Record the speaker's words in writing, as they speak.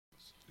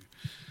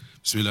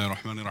بسم الله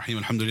الرحمن الرحيم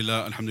الحمد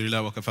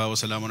لله وكفى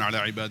وسلام على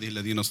عباده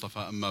الذين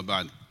اصطفى أما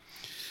بعد.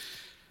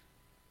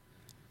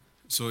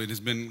 So it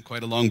has been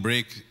quite a long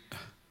break.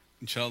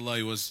 Inshallah,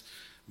 it was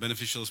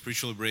beneficial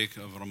spiritual break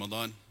of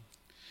Ramadan,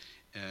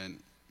 and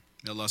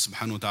may Allah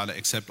subhanahu wa ta'ala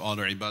accept all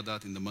our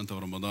ibadat in the month of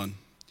Ramadan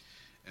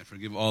and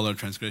forgive all our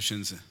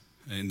transgressions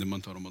in the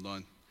month of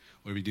Ramadan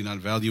where we do not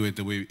value it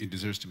the way it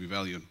deserves to be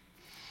valued.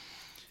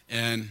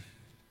 And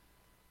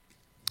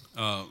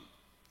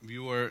we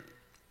were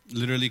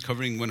literally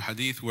covering one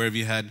hadith where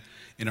we had,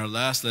 in our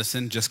last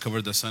lesson, just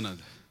covered the sanad.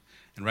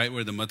 And right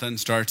where the matan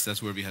starts,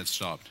 that's where we had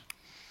stopped.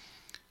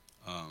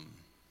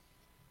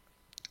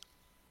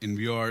 And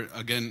we are,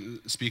 again,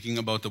 speaking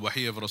about the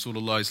wahi of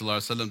Rasulullah sallallahu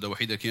alaihi wasallam, the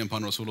wahi that came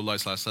upon Rasulullah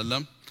sallallahu alaihi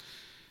wasallam.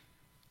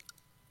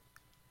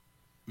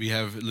 We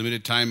have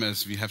limited time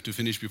as we have to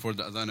finish before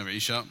the adhan of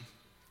Isha.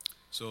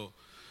 So,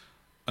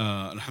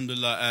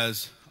 alhamdulillah,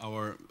 as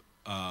our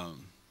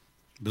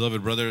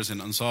beloved brothers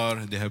and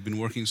Ansar, they have been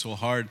working so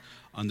hard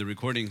on the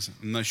recordings.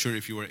 I'm not sure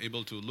if you were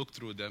able to look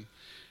through them.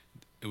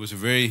 It was a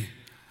very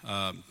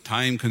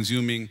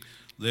time-consuming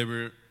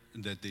labor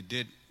that they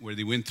did, where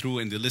they went through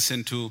and they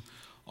listened to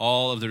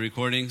all of the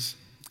recordings,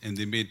 and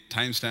they made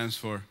timestamps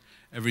for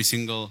every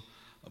single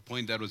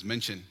point that was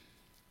mentioned.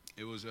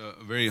 It was a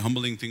very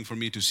humbling thing for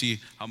me to see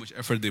how much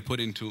effort they put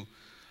into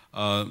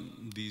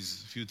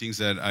these few things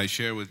that I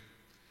share with.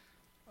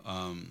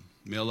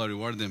 May Allah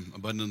reward them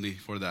abundantly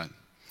for that.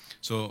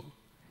 So,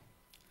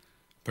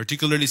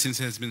 particularly since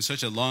it has been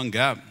such a long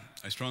gap,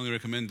 I strongly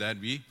recommend that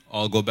we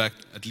all go back,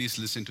 at least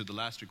listen to the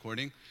last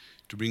recording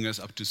to bring us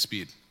up to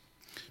speed.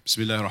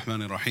 Bismillah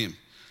ar-Rahman ar-Rahim.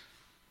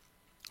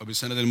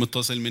 وبالسند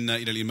المتصل منا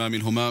إلى الإمام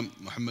الهمام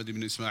محمد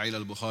بن إسماعيل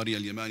البخاري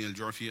اليماني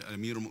الجعفي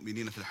أمير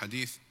المؤمنين في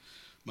الحديث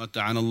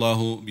متعنا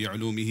الله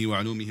بعلومه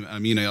وعلومهم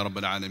آمين يا رب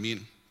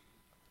العالمين.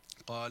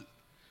 قال: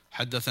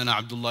 حدثنا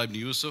عبد الله بن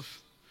يوسف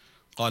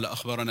قال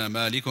أخبرنا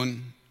مالك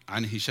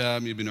عن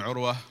هشام بن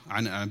عروة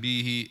عن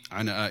أبيه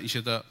عن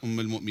عائشة أم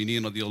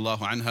المؤمنين رضي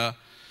الله عنها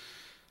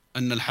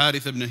أن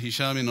الحارث بن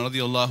هشام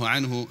رضي الله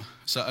عنه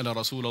سأل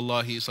رسول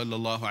الله صلى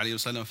الله عليه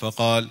وسلم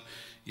فقال: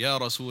 يا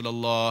رسول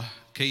الله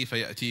كيف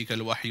يأتيك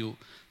الوحي؟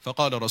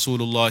 فقال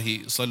رسول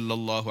الله صلى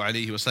الله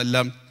عليه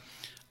وسلم: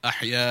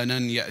 أحيانا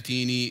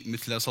يأتيني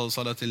مثل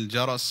صلصلة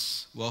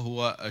الجرس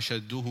وهو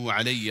أشده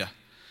علي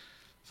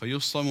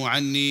فيفصم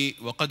عني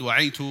وقد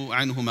وعيت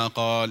عنه ما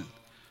قال،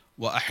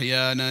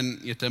 وأحيانا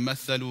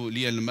يتمثل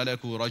لي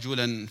الملك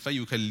رجلا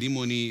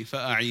فيكلمني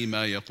فأعي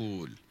ما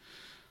يقول.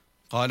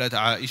 قالت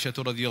عائشة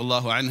رضي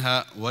الله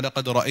عنها: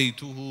 ولقد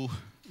رأيته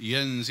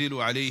ينزل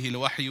عليه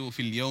الوحي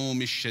في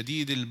اليوم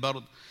الشديد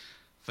البرد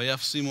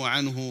فيفصم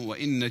عنه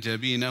وإن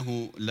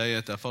جبينه لا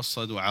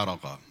يتفصد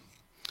عرقا.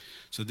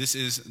 So this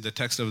is the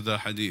text of the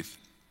hadith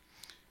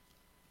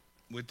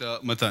with the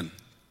matan,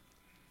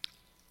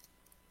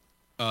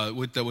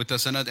 with the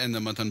sanad and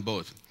the matan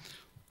both.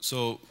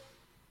 So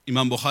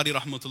Imam Bukhari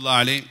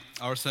rahmatullah alayh,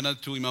 our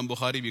sanad to Imam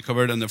Bukhari we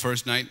covered on the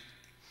first night.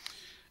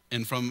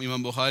 And from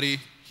Imam Bukhari,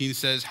 he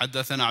says,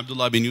 Haddathana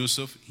Abdullah bin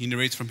Yusuf. He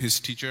narrates from his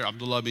teacher,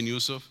 Abdullah bin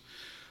Yusuf,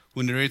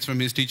 who narrates from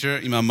his teacher,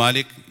 Imam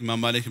Malik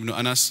ibn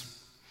Anas,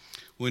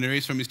 who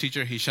narrates from his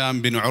teacher,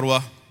 Hisham bin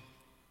Urwa,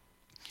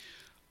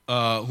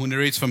 who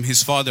narrates from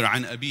his father,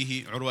 An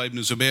Abihi, Urwa ibn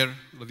Zubair,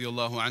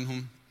 radiyallahu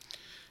anhum,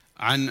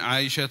 An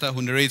Aisha,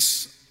 who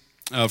narrates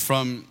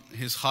from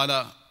his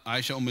khala,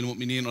 Aisha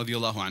al-Mu'mineen,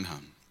 radiyallahu anha.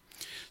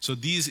 So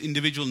these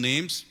individual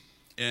names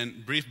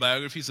and brief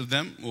biographies of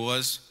them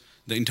was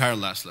the entire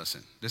last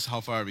lesson. This is how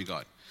far we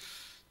got.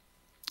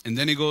 And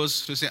then he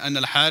goes to say, An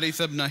al-Harith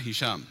ibn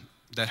Hisham.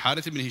 That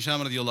Harith ibn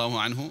Hisham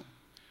radiallahu anhu,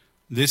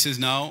 this is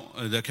now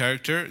the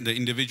character, the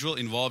individual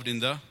involved in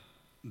the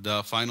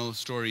final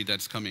story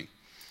that's coming.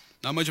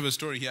 Not much of a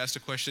story. He asks a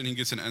question, he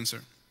gets an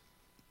answer.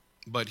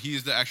 But he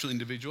is the actual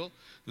individual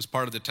who's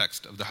part of the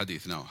text of the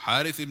hadith now.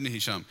 Harith ibn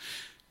Hisham.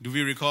 Do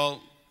we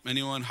recall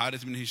anyone,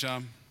 Harith ibn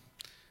Hisham?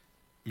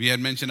 We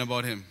had mentioned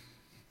about him.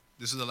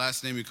 This is the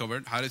last name we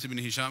covered, Harith ibn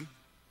Hisham.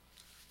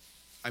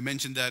 I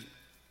mentioned that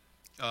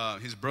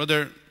his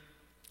brother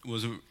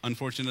was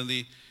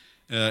unfortunately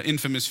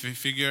infamous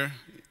figure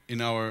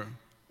in our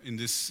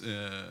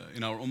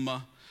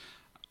ummah,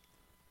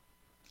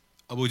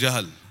 Abu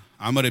Jahl,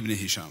 Amr ibn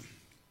Hisham.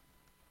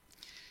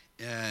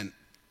 And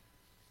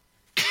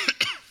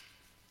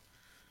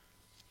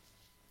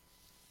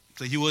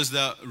so he was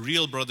the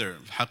real brother,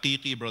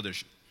 haqiqi brother.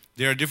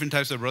 There are different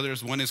types of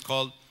brothers. One is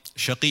called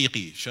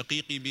shaqiqi.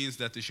 Shaqiqi means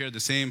that they share the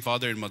same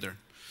father and mother.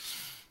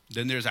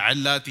 Then there's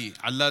allati.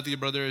 Allati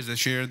brothers that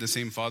share the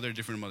same father,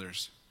 different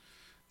mothers.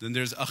 Then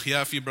there's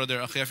akhyafi brother.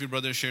 Akhyafi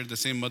brothers share the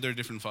same mother,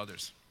 different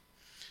fathers.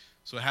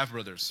 So half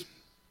brothers.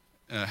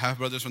 Half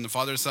brothers from the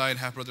father's side,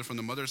 half brother from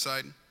the mother's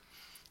side.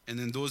 And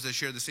then those that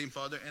share the same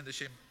father and the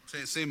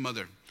same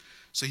mother.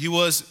 So he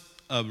was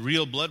a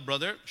real blood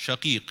brother,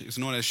 shaqiq. It's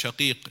known as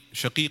shaqiq.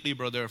 Shaqiqi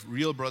brother,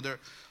 real brother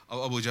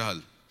of Abu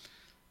Jahl.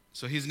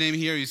 So his name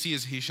here you see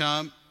is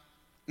Harith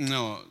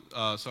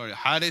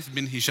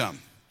bin Hisham.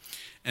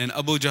 And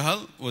Abu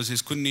Jahl was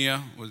his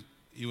kunya.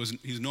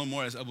 He's known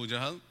more as Abu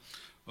Jahl.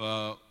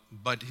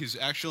 but his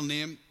actual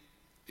name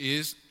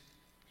is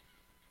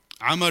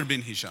Amr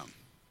bin Hisham.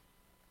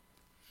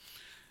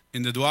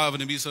 In the dua of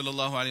Nabi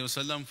sallallahu alayhi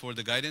wasallam for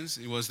the guidance,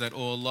 it was that,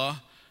 oh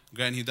Allah,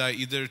 grant hidayah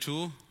either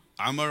to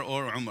Amr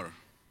or Umar.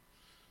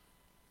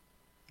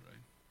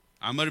 Right?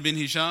 Amr bin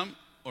Hisham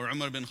or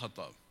Umar bin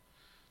Khattab.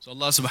 So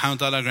Allah subhanahu wa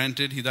ta'ala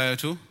granted hidayah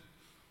to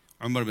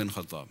Umar bin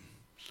Khattab.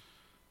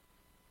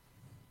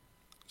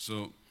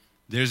 So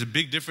there's a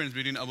big difference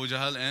between Abu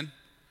Jahl and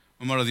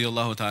Umar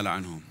radiallahu ta'ala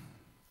anhum.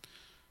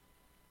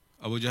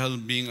 Abu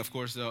Jahl being, of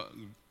course, the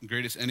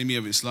greatest enemy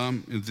of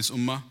Islam in this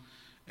ummah,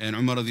 and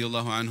Umar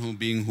radiallahu anhu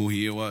being who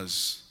he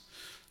was.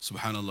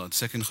 Subhanallah, the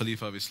second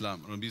Khalifa of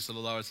Islam. Nabi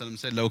sallallahu alayhi wa sallam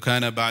said, لَوْ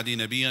كَانَ بَعْدِي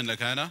نَبِيًّا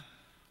لَكَانَ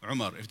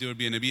Umar. If there would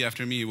be a Nabi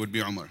after me, it would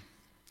be Umar.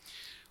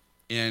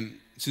 And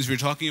since we're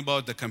talking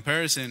about the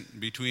comparison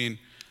between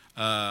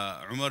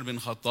Umar bin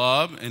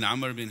Khattab and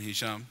Amr bin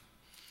Hisham,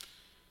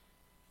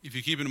 if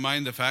you keep in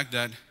mind the fact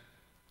that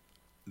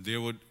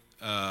there would,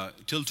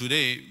 till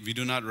today, we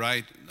do not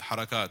write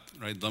harakat,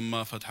 right?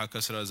 Dhamma, Fatha,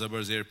 Kasra,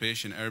 Zabar, Zair,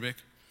 Pesh in Arabic.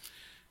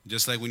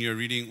 Just like when you're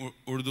reading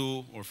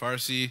Urdu or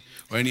Farsi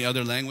or any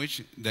other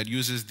language that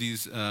uses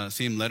these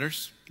same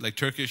letters. Like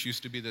Turkish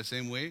used to be the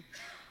same way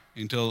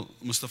until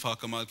Mustafa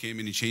Kemal came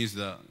and he changed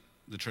the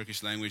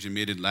Turkish language and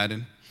made it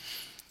Latin.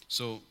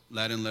 So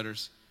Latin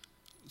letters.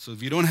 So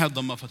we don't have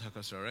Dhamma, Fatha,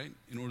 Kasra, right?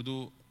 In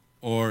Urdu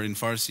or in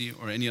Farsi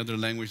or any other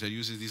language that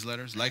uses these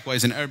letters.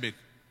 Likewise in Arabic.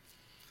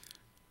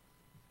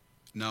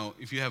 Now,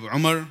 if you have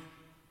Umar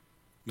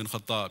bin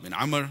Khattab and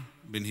Amr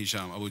bin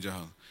Hisham, Abu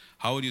Jahl,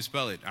 how would you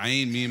spell it?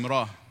 Ayn, Mim,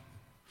 Ra.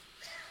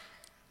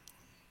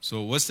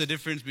 So what's the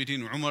difference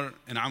between Umar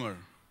and Amr?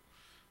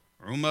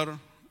 Umar,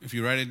 if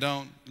you write it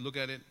down, look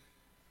at it.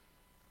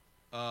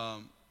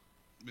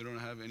 We don't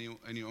have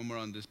any Umar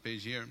on this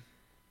page here,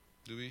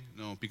 do we?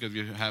 No, because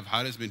we have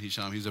Haris bin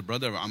Hisham. He's a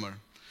brother of Amr.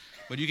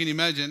 But you can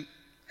imagine,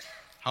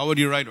 how would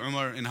you write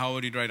Umar and how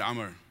would you write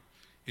Amr?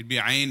 It'd be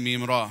Ayn,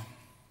 Mim, Ra.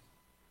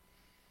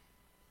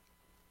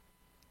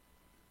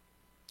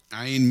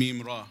 Ayn,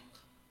 Mim, Ra.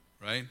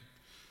 Right?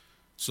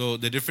 So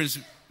the difference,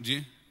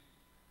 Ji?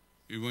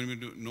 You want me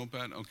to do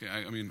notepad? Okay,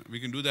 I mean, we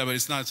can do that, but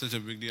it's not such a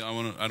big deal.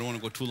 I don't want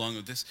to go too long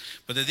with this.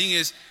 But the thing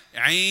is,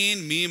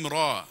 Ayn, Mim,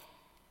 Ra.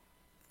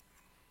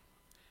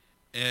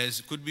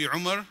 Could be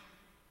Umar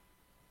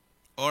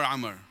or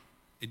Amr.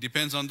 It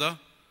depends on the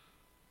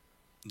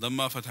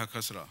Dhamma, Fatha,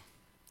 Kasra.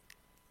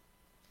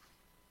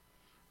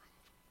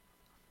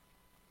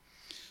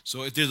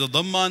 So if there's a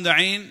Dhamma on the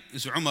Ayn,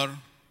 it's Umar.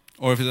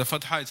 Or if it's a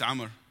Fatha, it's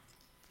Amr.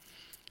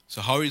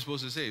 So how are you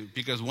supposed to say?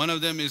 Because one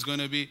of them is going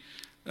to be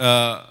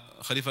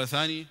Khalifa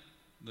Thani.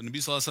 The Nabi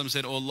Sallallahu Alaihi Wasallam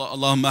said, oh Allah,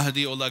 Allahumma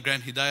hadi, Allah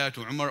grant hidayah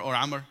to Umar or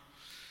Amr.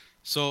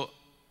 So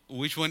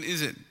which one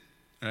is it?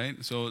 Right?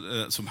 So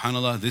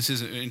subhanallah, this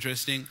is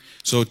interesting.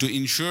 So to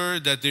ensure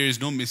that there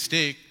is no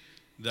mistake,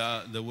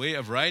 the way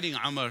of writing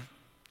Amr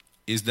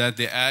is that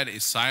they add a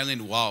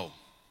silent waw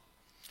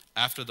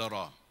after the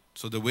ra.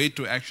 So the way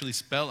to actually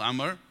spell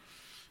Amr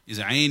is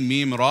Ayn,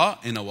 Mim, Ra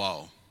and a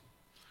waw.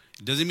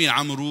 It doesn't mean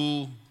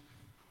Amru.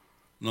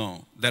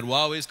 No, that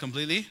waw is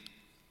completely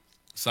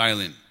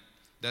silent.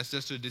 That's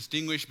just to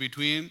distinguish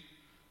between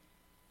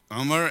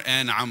Umar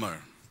and Amr.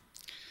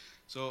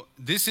 So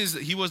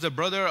he was the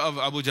brother of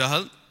Abu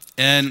Jahl,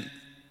 and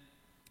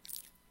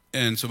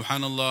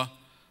subhanallah,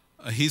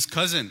 his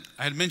cousin.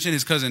 I had mentioned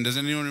his cousin. Does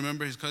anyone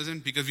remember his cousin?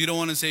 Because we don't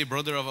want to say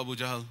brother of Abu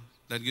Jahl.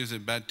 That gives a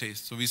bad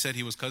taste. So we said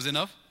he was cousin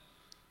of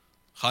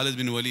Khalid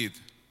bin Walid.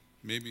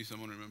 Maybe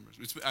someone remembers.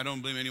 I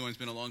don't blame anyone. It's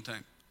been a long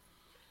time.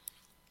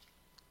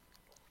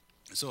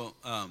 So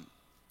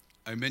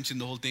I mentioned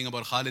the whole thing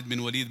about Khalid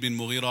bin Walid bin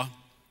Mughira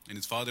and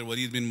his father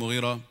Walid bin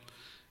Mughira,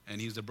 and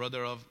he's the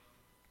brother of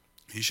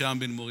Hisham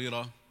bin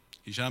Mughira.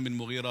 Hisham bin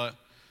Mughira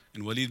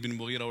and Walid bin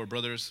Mughira were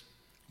brothers.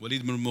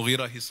 Walid bin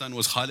Mughira, his son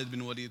was Khalid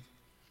bin Walid,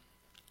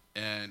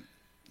 and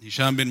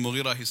Hisham bin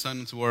Mughira, his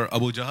sons were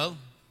Abu Jahl,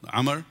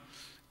 Amr,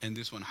 and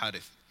this one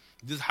Harith.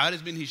 This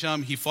Harith bin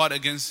Hisham, he fought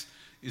against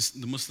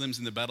the Muslims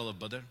in the Battle of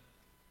Badr,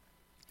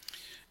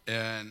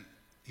 and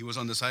he was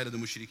on the side of the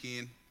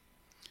Mushrikeen.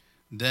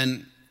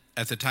 Then,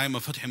 at the time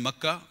of Fath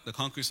Makkah, the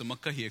conquest of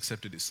Makkah, he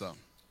accepted Islam.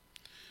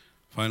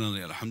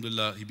 Finally,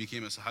 alhamdulillah, he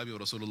became a Sahabi of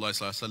Rasulullah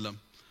sallallahu alaihi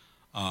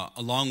wasallam,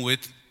 along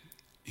with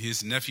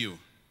his nephew.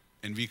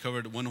 And we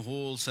covered one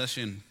whole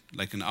session,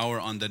 like an hour,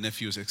 on the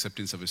nephew's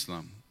acceptance of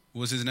Islam. Who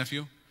was his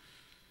nephew?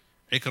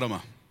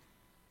 Ikramah.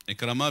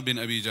 Ikramah bin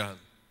Abi Jahl.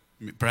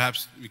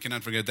 Perhaps we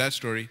cannot forget that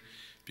story,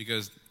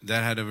 because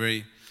that had a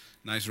very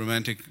nice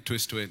romantic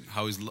twist to it,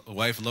 how his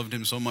wife loved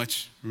him so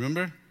much.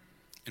 Remember?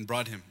 And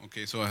brought him.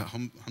 Okay, so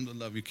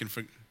alhamdulillah, we can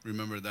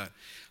remember that.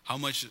 How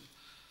much,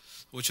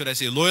 what should I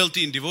say,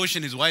 loyalty and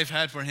devotion his wife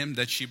had for him,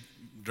 that she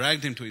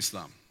dragged him to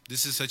Islam.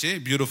 This is such a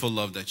beautiful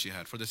love that she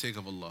had for the sake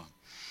of Allah.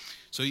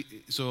 So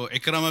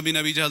Ikramah bin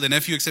Abi Jahl, the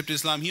nephew, accepted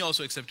Islam. He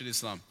also accepted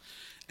Islam.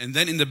 And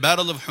then in the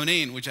battle of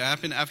Hunayn, which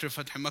happened after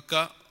Fath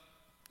Makkah,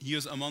 he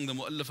was among the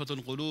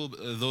Mu'allafatul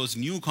Qulub, those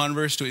new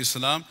converts to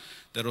Islam,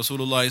 that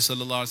Rasulullah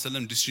sallallahu alaihi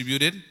wasallam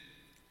distributed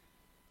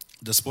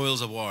the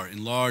spoils of war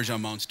in large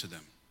amounts to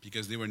them,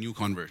 because they were new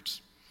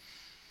converts.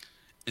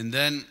 And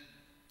then,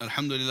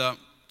 alhamdulillah,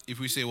 if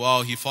we say,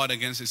 wow, he fought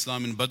against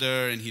Islam in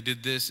Badr and he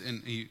did this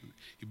and he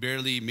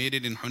barely made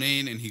it in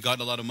Hunayn and he got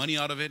a lot of money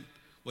out of it,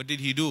 what did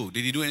he do?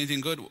 Did he do anything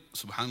good?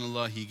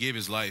 Subhanallah, he gave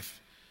his life.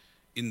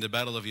 In the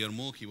battle of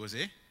Yarmouk, he was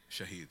a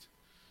shaheed.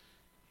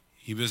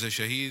 He was a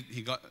shaheed.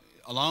 He got,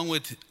 along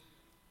with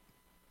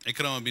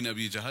Ikramah bin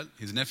Abi Jahl,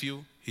 his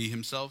nephew, he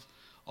himself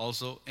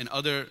also, and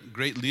other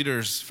great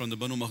leaders from the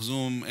Banu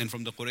Makhzum and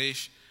from the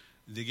Quraysh,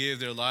 they gave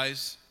their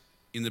lives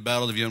in the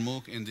battle of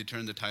Yarmouk and they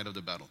turned the tide of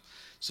the battle.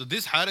 So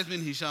this Harith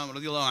bin Hisham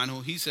radiallahu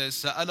anhu, he says,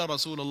 Sa'ala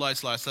Rasulullah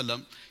sallallahu alaihi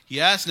wasallam, he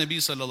asked Nabi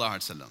sallallahu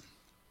alaihi wasallam.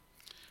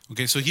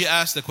 Okay, so he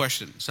asked the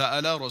question,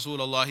 Sa'ala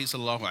Rasulullah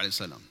sallallahu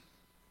alaihi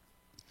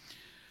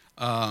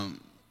wasallam.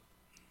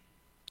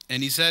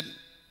 And he said,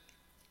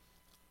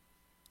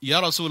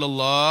 Ya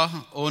Rasulullah,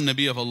 O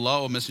Nabi of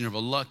Allah, O Messenger of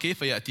Allah, كيف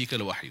يأتيك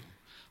الوحي?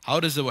 How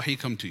does the wahi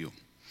come to you?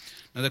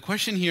 Now the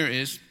question here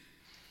is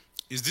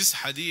this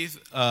hadith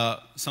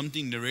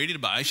something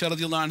narrated by Aisha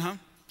radiallahu anha?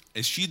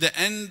 Is she the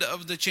end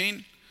of the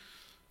chain?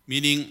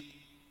 Meaning,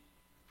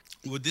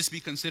 would this be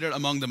considered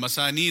among the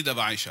masanid of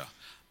Aisha?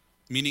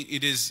 Meaning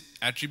it is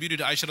attributed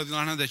to Aisha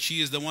radiallahu anha that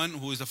she is the one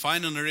who is the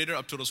final narrator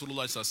up to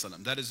Rasulullah sallallahu alaihi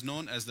wasallam. That is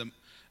known as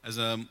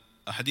a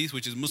hadith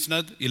which is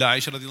musnad ila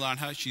Aisha radiallahu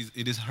anha.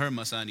 It is her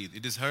masanid.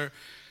 It is her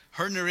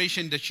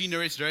narration that she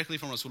narrates directly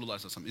from Rasulullah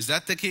sallallahu alaihi wasallam. Is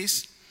that the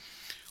case?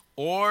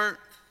 Or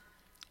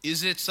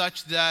is it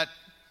such that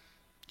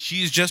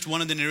she is just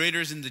one of the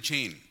narrators in the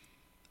chain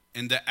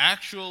and the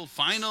actual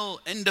final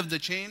end of the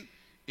chain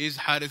is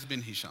Harith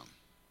bin Hisham?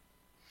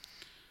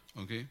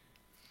 Okay,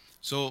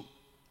 so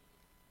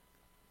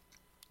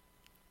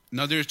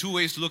now there are two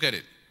ways to look at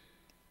it.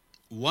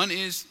 One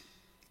is,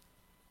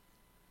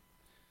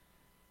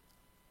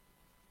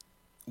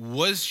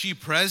 was she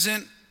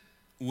present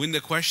when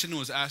the question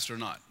was asked or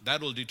not? That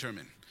will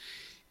determine.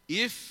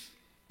 If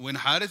when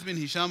Harith bin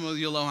Hisham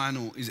radiallahu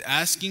anhu is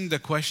asking the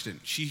question,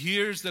 she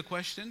hears the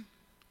question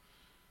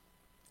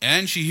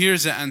and she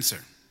hears the answer.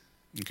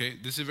 Okay,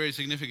 this is very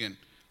significant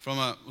from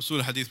a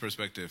usul hadith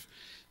perspective.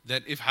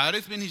 That if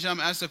Harith bin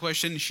Hisham asks a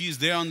question, she is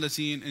there on the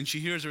scene and she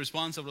hears the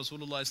response of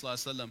Rasulullah sallallahu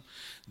alaihi wasallam,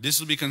 this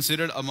will be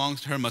considered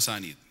amongst her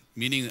masanid,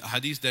 meaning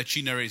hadith that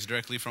she narrates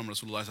directly from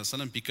Rasulullah sallallahu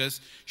alaihi wasallam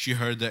because she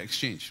heard the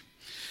exchange.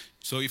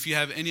 So if you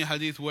have any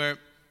hadith where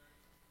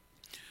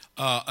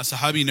a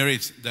sahabi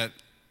narrates that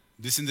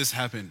this and this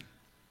happened,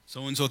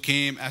 so-and-so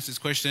came, asked this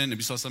question, Nabi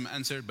sallallahu alaihi wasallam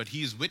answered, but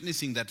he is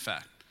witnessing that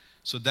fact.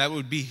 So that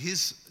would be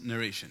his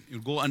narration. It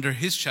would go under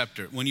his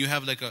chapter. When you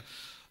have like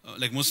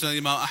Musnad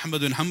Imam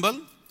Ahmad bin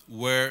Hanbal,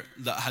 where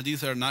the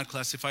hadith are not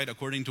classified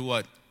according to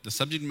what? The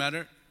subject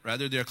matter.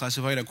 Rather, they are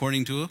classified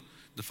according to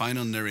the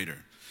final narrator.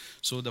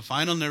 So the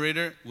final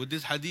narrator, would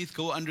this hadith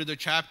go under the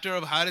chapter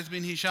of Harith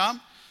bin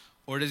Hisham?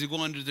 Or does it go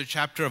under the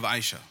chapter of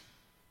Aisha?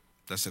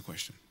 That's the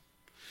question.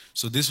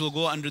 So this will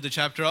go under the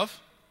chapter of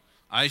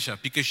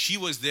Aisha because she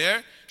was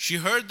there, she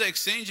heard the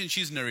exchange and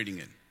she's narrating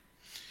it.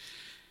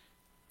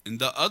 And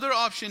the other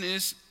option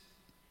is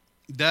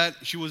that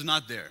she was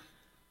not there.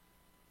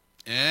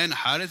 And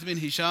Harith bin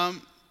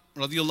Hisham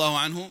radiallahu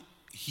anhu,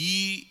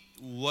 he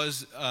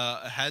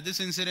had this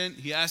incident.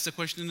 He asked the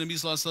question to Nabi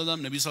sallallahu alaihi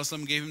wasallam. Nabi sallallahu alaihi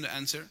wasallam gave him the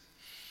answer.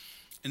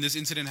 And this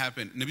incident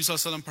happened. Nabi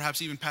sallallahu alaihi wasallam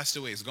perhaps even passed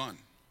away, is gone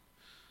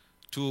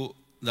to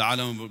the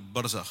alam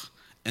barzakh.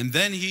 And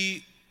then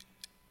he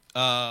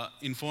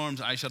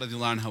informs Aisha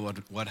radiallahu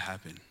anha what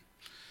happened.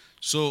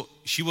 So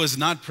she was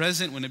not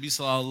present when Nabi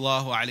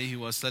sallallahu alaihi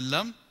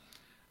wasallam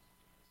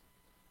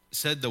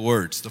said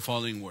the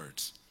following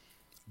words.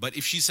 But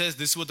if she says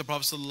this is what the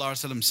Prophet sallallahu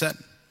alaihi wasallam said,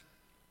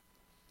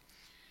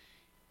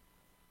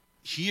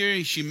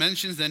 here she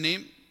mentions the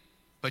name,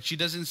 but she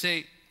doesn't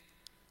say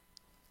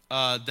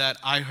that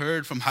I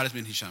heard from Harith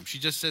bin Hisham. She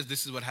just says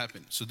this is what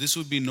happened. So this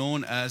would be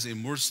known as a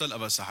mursal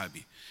of a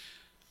sahabi.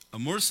 A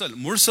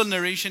mursal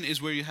narration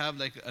is where you have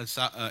like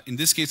in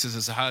this case it's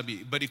a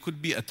sahabi, but it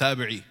could be a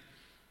tabi'i.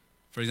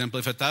 For example,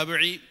 if a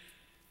tabi'i,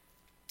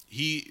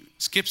 he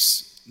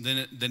skips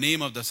the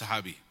name of the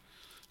sahabi,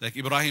 like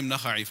Ibrahim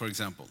Nakha'i, for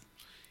example.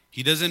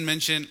 He doesn't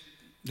mention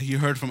that he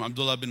heard from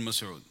Abdullah bin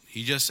Mas'ud.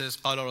 He just says,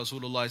 قال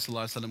رسول الله صلى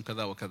الله عليه وسلم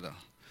كذا وكذا.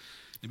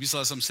 Nabi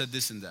sallallahu alaihi wasallam said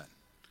this and that.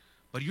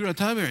 But you're a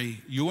tabi'i,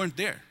 you weren't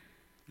there.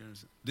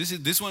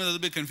 This one is a little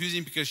bit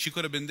confusing because she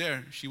could have been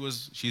there.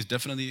 She's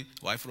definitely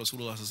wife of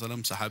Rasulullah sallallahu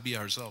alaihi wasallam, sahabiya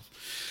herself.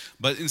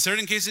 But in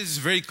certain cases, it's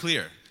very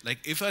clear. Like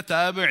if a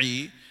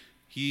tabi'i,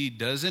 he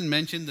doesn't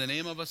mention the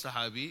name of a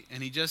sahabi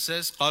and he just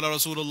says, قال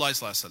رسول الله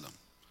صلى الله عليه وسلم.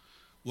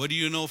 What do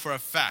you know for a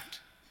fact?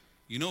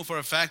 You know for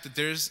a fact that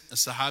there's a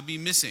sahabi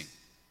missing.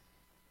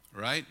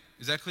 Right?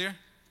 Is that clear?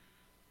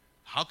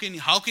 How can a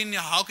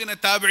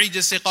tabi'i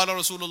just say قال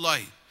رسول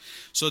الله?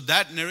 So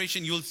that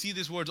narration, you'll see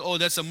these words, oh,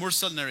 that's a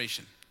mursal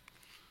narration.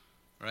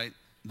 Right?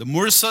 The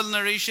mursal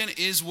narration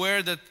is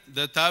where the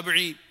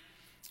tabi'i,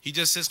 he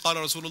just says قال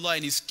رسول الله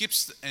and he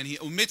skips and he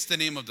omits the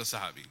name of the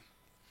sahabi.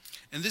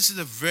 And this is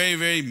a very,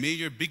 very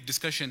major, big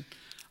discussion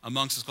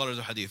amongst the scholars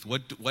of hadith.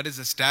 What is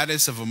the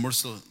status of a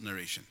mursal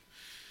narration?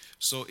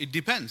 So it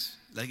depends.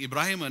 Like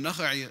Ibrahim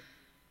al-Nakha'i,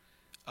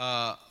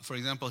 for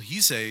example, he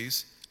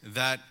says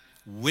that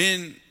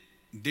when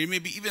there may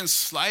be even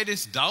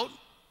slightest doubt,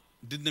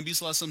 did Nabi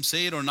Sallallahu Alaihi Wasallam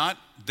say it or not,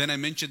 then I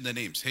mention the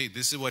names. Hey,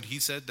 this is what he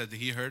said, that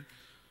he heard,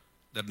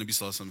 that Nabi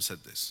Sallallahu Alaihi Wasallam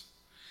said this.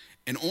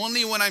 And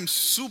only when I'm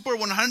super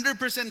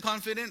 100%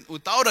 confident,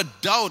 without a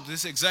doubt,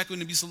 this is exactly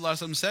what Nabi Sallallahu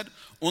Alaihi Wasallam said,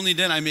 only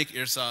then I make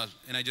irsal,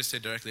 and I just say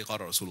directly,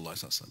 Qala Rasulullah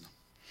Sallallahu Alaihi Wasallam.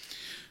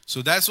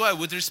 So that's why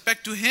with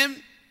respect to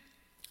him,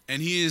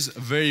 and he is a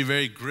very,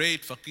 very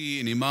great faqih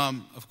and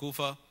imam of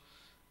Kufa,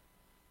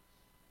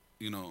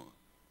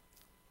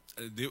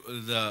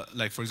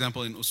 like for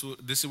example in usul,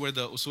 this is where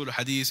the usul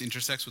hadith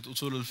intersects with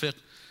usul al-fiqh.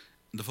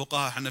 The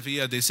fuqaha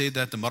Hanafiya, they say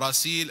that the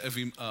marasil of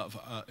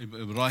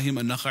Ibrahim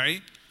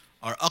al-Nakha'i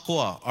are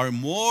aqwa, are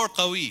more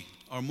qawi,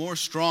 are more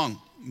strong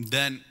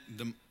than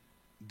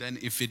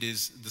if it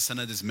is, the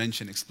sanad is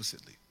mentioned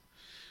explicitly.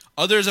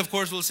 Others of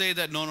course will say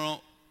that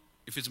no,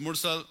 if it's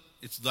mursal,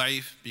 it's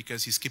da'if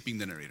because he's skipping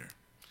the narrator.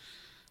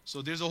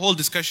 So there's a whole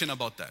discussion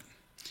about that.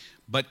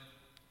 But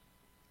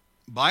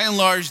by and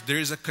large, there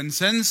is a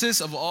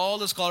consensus of all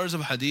the scholars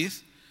of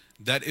hadith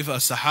that if a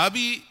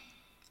sahabi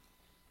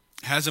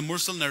has a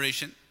mursal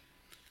narration,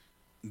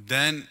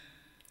 then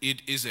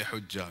it is a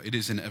hujjah, it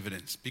is an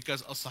evidence.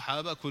 Because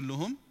as-sahaba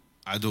kulluhum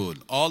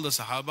adul. All the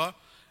sahaba,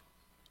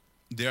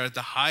 they are at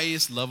the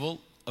highest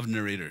level of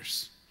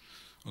narrators.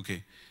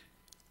 Okay.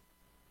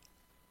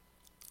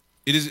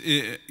 It is,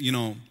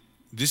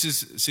 this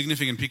is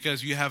significant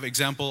because you have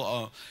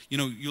example,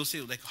 you'll say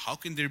like, how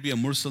can there be a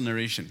mursal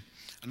narration?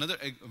 Another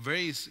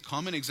very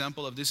common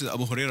example of this is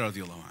Abu Hurairah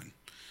radiallahu anhu.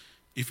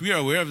 If we are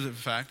aware of the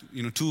fact,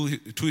 two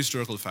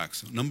historical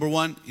facts. Number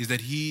one is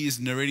that he is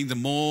narrating the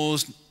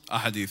most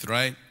ahadith,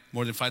 right?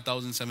 More than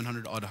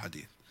 5,700 odd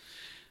hadith.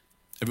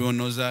 Everyone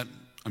knows that,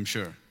 I'm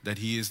sure, that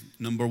he is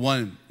number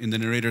one in the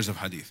narrators of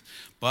hadith.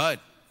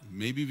 But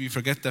maybe we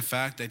forget the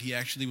fact that he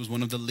actually was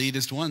one of the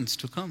latest ones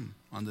to come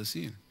on the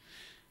scene,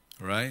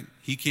 right?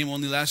 He came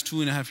only last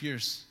 2.5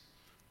 years.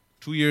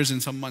 2 years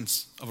and some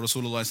months of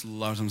Rasulullah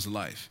sallallahu alaihi wasallam's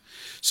life.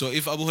 So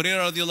if Abu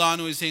Hurairah radiallahu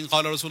anhu is saying,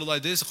 Qala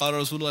Rasulullah this,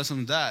 Qala Rasulullah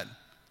sallallahu that,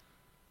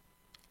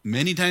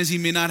 many times he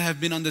may not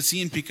have been on the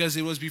scene because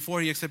it was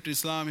before he accepted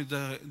Islam.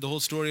 The whole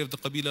story of the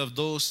Qabila of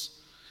Dos.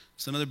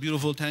 It's another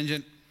beautiful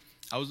tangent.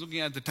 I was looking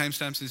at the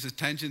timestamps. It says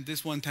tangent,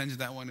 this one, tangent,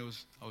 that one.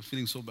 I was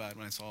feeling so bad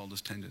when I saw all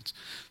those tangents.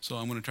 So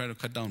I'm going to try to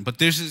cut down. But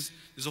there's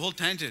a whole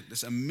tangent,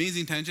 this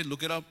amazing tangent.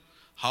 Look it up.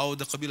 How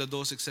the Qabila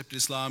Dos accepted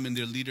Islam and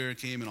their leader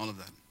came and all of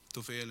that.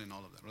 Tufail and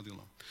all of that.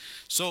 Radiallahu.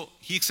 So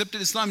he accepted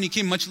Islam and he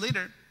came much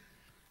later.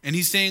 And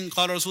he's saying,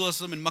 Qala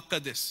Rasulullah in Makkah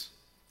this.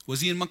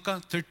 Was he in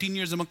Makkah? 13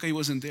 years in Makkah he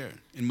wasn't there.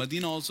 In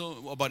Medina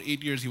also, about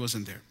 8 years he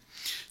wasn't there.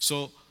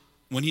 So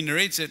when he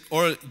narrates it,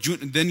 or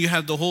then you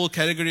have the whole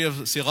category of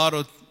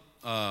Sigharot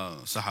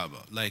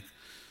Sahaba, like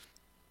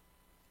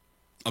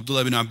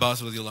Abdullah ibn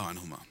Abbas radiallahu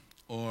anhuma.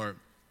 Or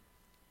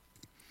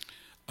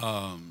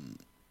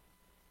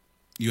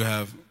you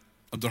have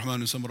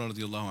Abdurrahman ibn Samra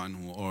radiallahu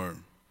anhu, or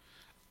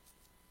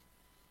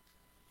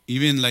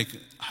even like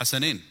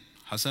Hassan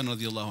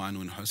radiallahu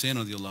anhu and Hussein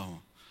radiallahu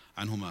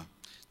anhuma,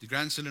 the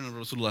grandchildren of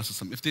Rasulullah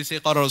sallallahu alaihi wasallam. If they say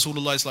Qara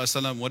Rasulullah sallallahu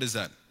alaihi wasallam, what is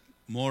that?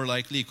 More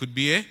likely it could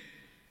be a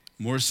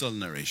mursal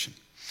narration.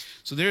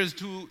 So there is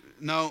two.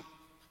 Now,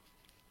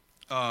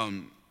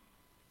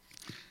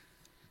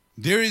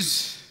 there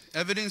is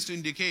evidence to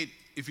indicate,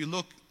 if you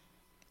look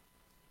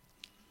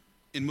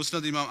in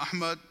Musnad Imam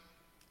Ahmad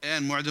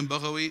and Mu'jam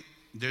Baghawi,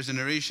 there's a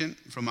narration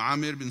from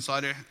Amir bin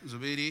Salih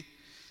Zubairi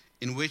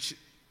in which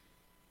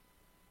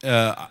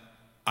Aisha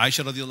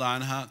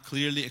radiallahu anha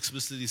clearly,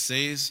 explicitly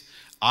says,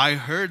 I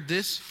heard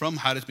this from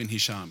Harith bin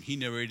Hisham. He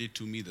narrated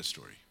to me the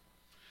story.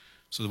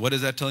 So what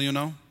does that tell you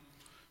now?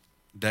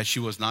 That she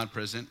was not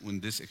present when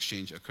this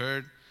exchange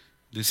occurred.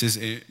 This is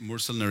a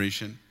mursal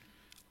narration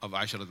of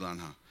Aisha radiallahu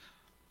anha.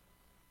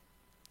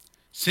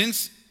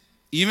 Since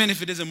even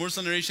if it is a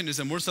mursal narration, it's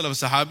a mursal of a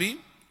sahabi,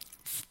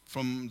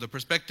 from the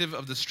perspective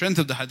of the strength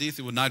of the hadith,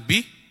 it would not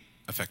be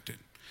affected.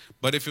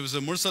 But if it was a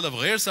mursal of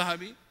ghair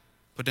sahabi,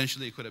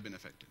 potentially it could have been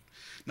affected.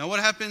 Now what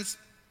happens?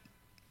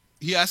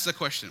 He asks a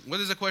question. What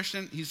is the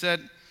question? He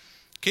said,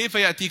 كيف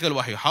يأتيك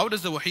الوحي? How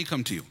does the wahi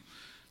come to you?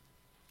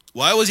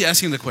 Why was he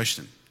asking the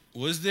question?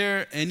 Was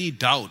there any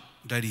doubt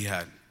that he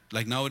had?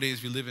 Like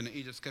nowadays we live in an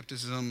age of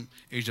skepticism,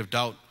 age of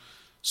doubt.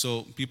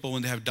 So people,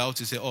 when they have doubts,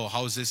 they say, oh,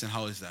 how is this and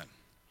how is that?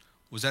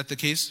 Was that the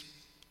case?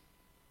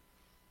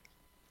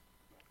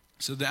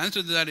 So the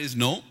answer to that is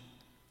no,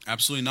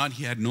 absolutely not.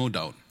 He had no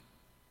doubt.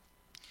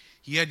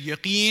 He had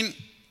yaqeen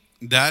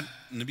that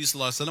Nabi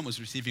Sallallahu Alaihi Wasallam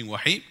was receiving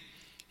wahi.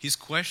 His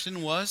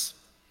question was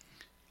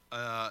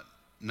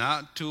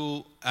not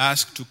to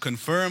ask to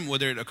confirm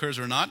whether it occurs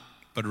or not,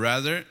 but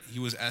rather he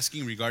was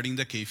asking regarding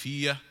the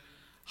kayfiyah.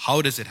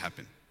 How does it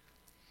happen?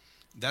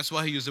 That's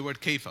why he used the word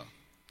kayfa.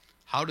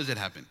 How does it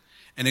happen?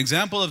 An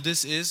example of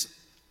this is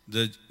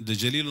the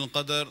Jalil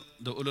al-Qadr,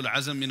 the Ulul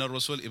Azam min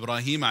al-Rasul,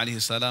 Ibrahim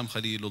alayhi salam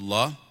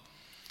Khalilullah.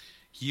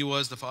 He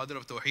was the father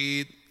of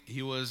Tawheed.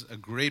 He was a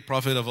great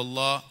prophet of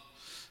Allah.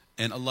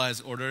 And Allah has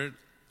ordered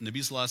Nabi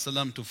Sallallahu Alaihi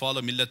Wasallam to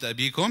follow Millat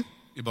Abikum,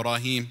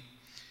 Ibrahim.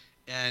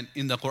 And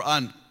in the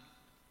Quran,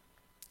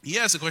 he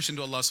asked a question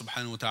to Allah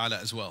subhanahu wa ta'ala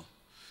as well.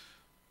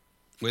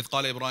 وَإِذْ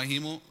قَالَ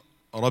إِبْرَاهِيمُ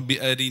رَبِّ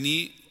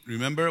أَرِنِي.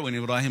 Remember when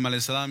Ibrahim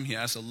alayhi salam, he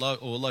asked Allah,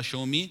 oh Allah,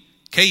 show me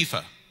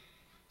كيف.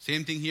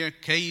 Same thing here,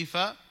 كيف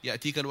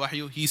يأتيك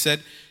الوحي. He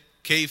said,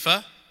 كيف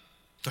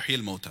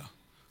تحيي الموتى.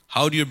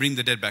 How do you bring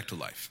the dead back to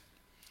life?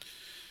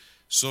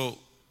 So,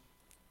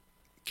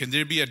 can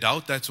there be a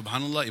doubt that,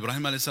 subhanAllah,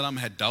 Ibrahim alayhi salam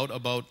had doubt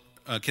about,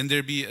 can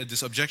there be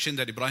this objection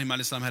that Ibrahim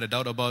alayhi salam had a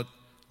doubt about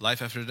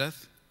life after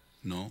death?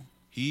 No.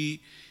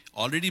 He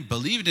already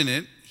believed in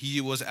it.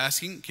 He was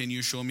asking, can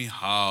you show me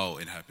how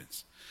it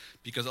happens?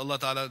 Because Allah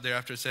Ta'ala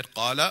thereafter said,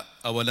 قَالَ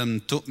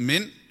أَوَلَمْ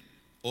تُؤْمِنْ.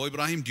 O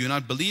Ibrahim, do you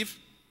not believe?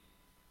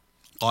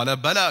 قَالَ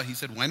بَلَى. He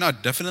said, why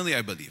not? Definitely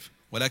I believe.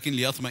 وَلَكِنْ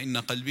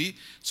لِيَطْمَئِنَّ قَلْبِي.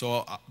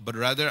 So, but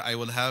rather I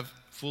will have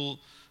full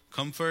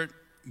comfort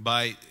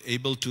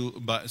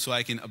so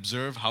I can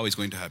observe how it's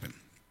going to happen.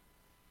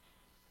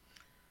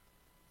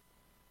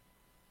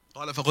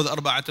 قَالَ فَخُذْ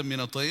أَرْبَعَةً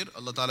مِّنَ الطَّيْرِ.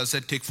 Allah Ta'ala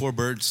said, take 4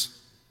 birds.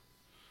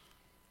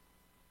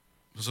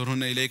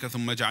 فَصُرْهُنَّ إِلَيْكَ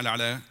ثُمَّ جَعَلَ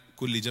عَلَى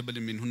كُلِّ جَبَلٍ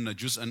مِّنْهُنَّ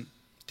جُزْءًا.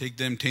 Take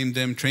them, tame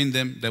them, train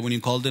them, that when you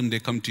call them, they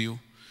come to you.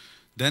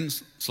 Then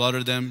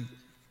slaughter them,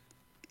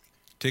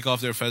 take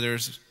off their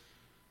feathers,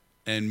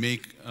 and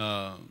make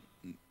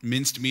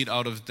minced meat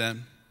out of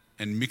them,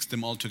 and mix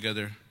them all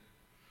together,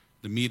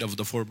 the meat of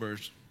the 4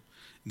 birds.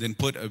 Then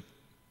put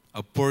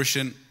a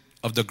portion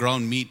of the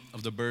ground meat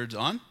of the birds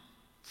on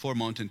 4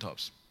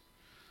 mountaintops.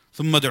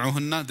 ثُمَّ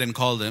دَعُوهُنَّ. Then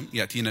call them,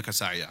 يَأْتِينَكَ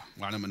سَعْيًا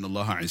وَاعْلَمْ أَنَّ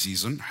اللَّهَ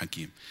عَزِيزٌ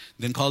حَكِيمٌ.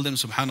 Then call them,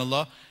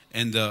 subhanallah,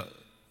 and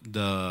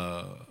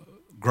the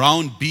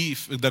ground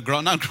beef,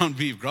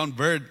 ground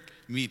bird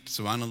meat,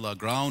 subhanallah,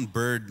 ground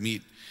bird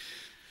meat.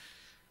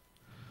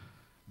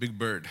 Big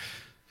bird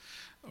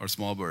or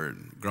small bird,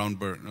 ground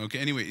bird. Okay,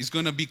 anyway, it's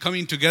going to be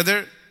coming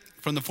together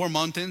from the 4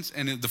 mountains,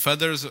 and the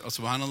feathers,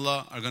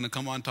 subhanallah, are going to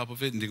come on top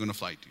of it, and they're going to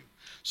fly to you.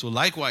 So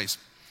likewise,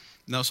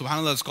 now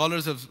subhanallah,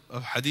 scholars of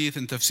hadith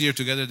and tafsir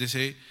together, they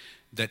say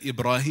that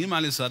Ibrahim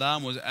alayhi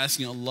salam was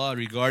asking Allah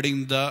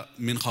regarding the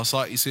min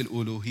khasa'is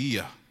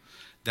al-uluhiyyah,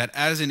 that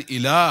as an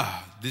ilah,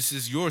 this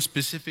is your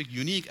specific,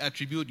 unique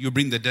attribute, you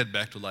bring the dead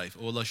back to life.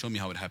 Oh Allah, show me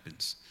how it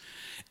happens.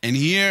 And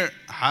here,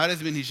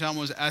 Harith bin Hisham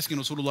was asking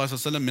Rasulullah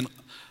sallallahu alaihi wasallam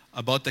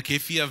about the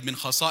kayfiyah of min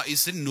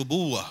khasa'is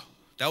al-nubuwah.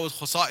 That was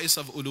khasa'is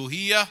of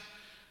uluhiyyah,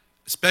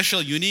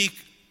 special, unique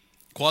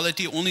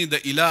quality only the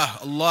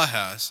ilah, Allah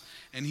has.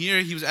 And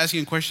here he was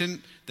asking a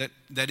question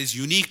that is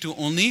unique to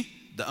only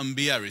the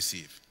anbiya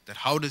receive. That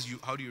how do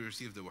you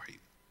receive the wahi?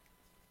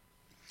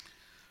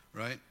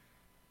 Right?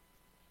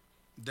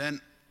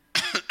 Then,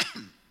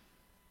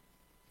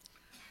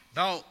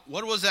 now,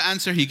 what was the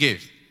answer he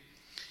gave?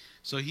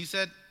 So he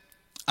said,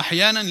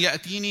 أحيانا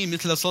يأتيني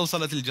مثل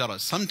صلصلة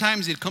الجرس.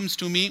 Sometimes it comes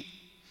to me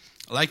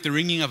like the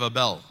ringing of a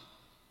bell.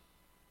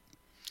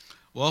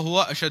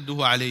 وهو أشده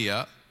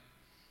علي.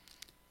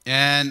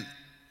 And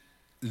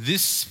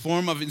this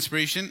form of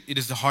inspiration, it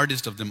is the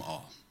hardest of them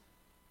all.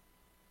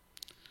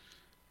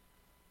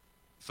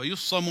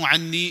 فيصم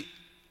عني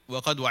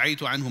وقد وعيت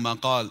عنه ما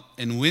قال.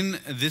 And when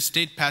this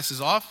state passes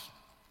off,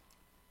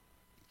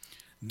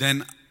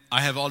 then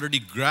I have already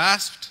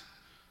grasped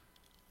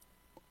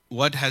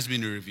what has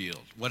been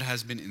revealed, what I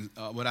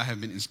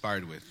have been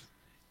inspired with.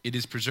 It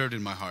is preserved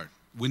in my heart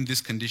when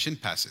this condition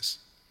passes.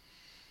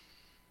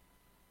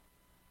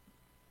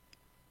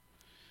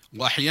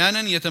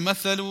 وَأَحْيَانًا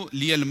يَتَمَثَّلُ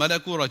لِيَ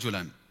الْمَلَكُ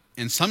رَجُلًا.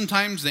 And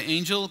sometimes the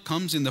angel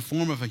comes in the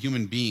form of a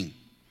human being.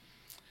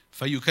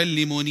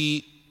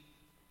 فَيُكَلِّمُنِي.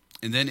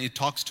 And then it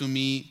talks to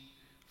me.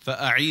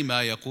 فَأَعِي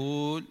مَا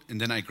يَقُولُ. And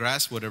then I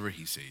grasp whatever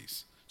he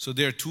says. So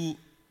there are 2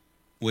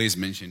 ways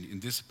mentioned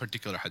in this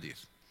particular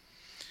hadith.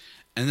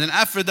 And then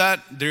after that,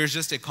 there's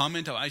just a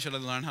comment of Aisha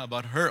radiallahu anha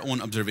about her own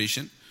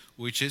observation,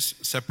 which is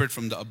separate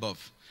from the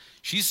above.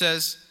 She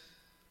says,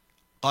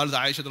 قالت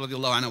عائشة رضي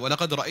الله عنها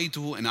ولقد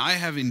رأيته. And I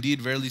have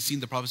indeed verily seen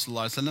the Prophet صلى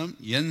الله عليه وسلم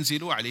ينزل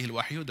عليه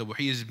الوحي. The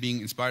wahi is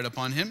being inspired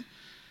upon him.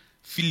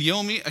 في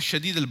اليوم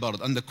الشديد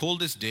البرد. On the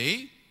coldest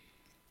day.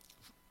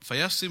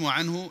 فيصم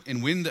عنه.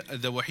 And when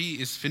the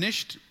wahi is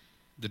finished,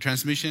 the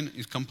transmission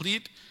is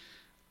complete.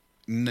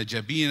 إن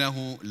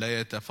جبينه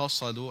لا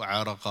يتفصل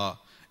عرقا.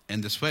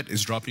 And the sweat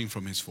is dropping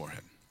from his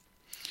forehead.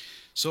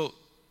 So,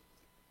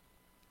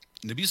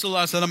 Nabi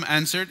Sallallahu Alaihi Wasallam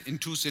answered in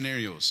 2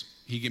 scenarios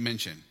he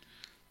mentioned.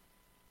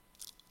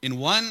 In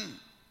one,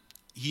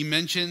 he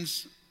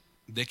mentions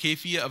the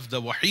kayfiyah of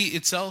the wahi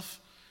itself,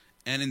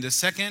 and in the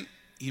second,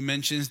 he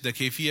mentions the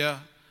kayfiyah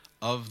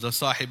of the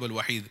sahib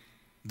al-wahi,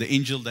 the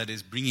angel that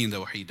is bringing the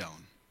wahi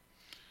down.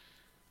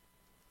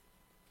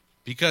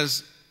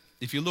 Because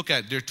if you look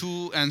at, there are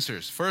 2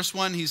 answers. First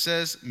one, he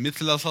says,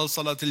 mithla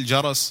salsalatil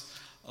jaras,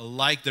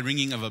 like the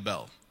ringing of a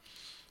bell.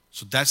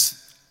 So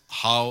that's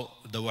how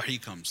the wahi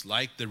comes,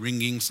 like the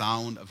ringing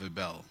sound of a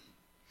bell.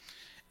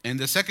 And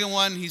the second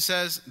one, he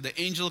says, the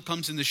angel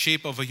comes in the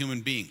shape of a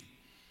human being.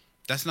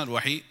 That's not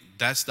wahi,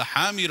 that's the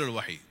hamir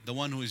al-wahi. The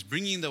one who is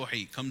bringing the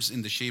wahi comes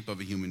in the shape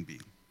of a human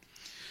being.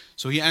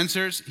 So he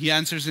answers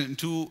in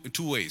two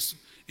ways.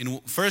 In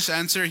first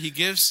answer he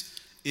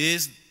gives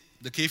is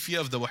the kayfiyah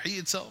of the wahi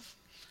itself.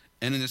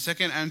 And in the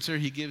second answer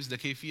he gives the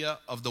kayfiyah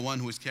of the one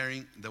who is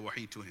carrying the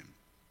wahi to him.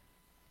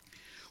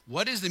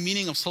 What is the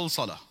meaning of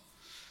salsala?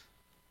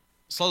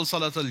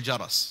 Salsalat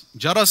al-jaras.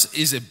 Jaras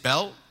is a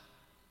bell,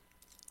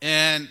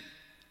 and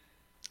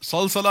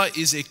salsala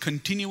is a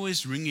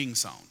continuous ringing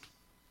sound.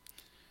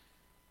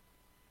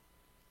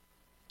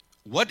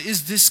 What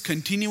is this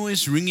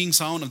continuous ringing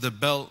sound of the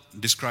bell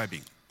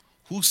describing?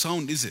 Whose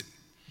sound is it?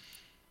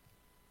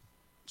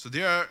 So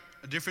there are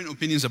different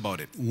opinions about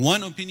it.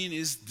 One opinion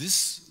is this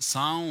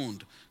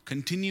sound,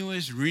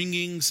 continuous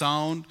ringing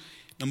sound.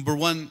 Number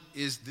one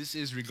is this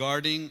is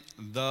regarding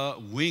the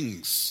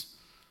wings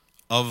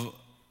of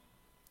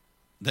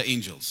the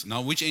angels.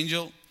 Now, which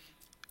angel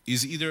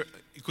is either,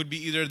 it could be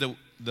either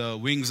the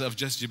wings of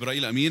just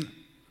Jibreel Amin,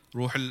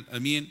 Ruh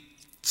al-Amin,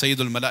 Sayyid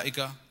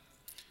al-Malaika,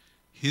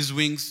 his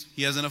wings,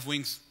 he has enough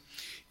wings.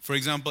 For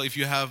example, if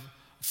you have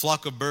a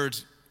flock of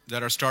birds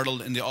that are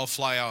startled and they all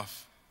fly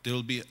off, there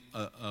will be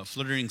a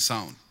fluttering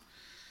sound.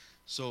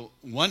 So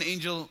one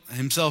angel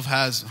himself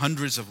has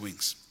hundreds of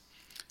wings.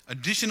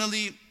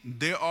 Additionally,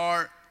 there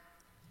are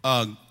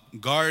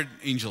guard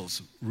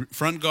angels,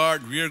 front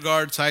guard, rear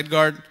guard, side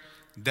guard,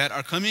 that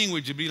are coming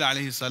with Jibreel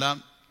alayhi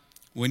salam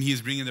when he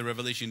is bringing the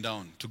revelation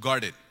down to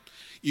guard it.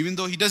 Even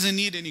though he doesn't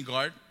need any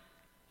guard,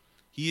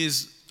 he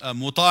is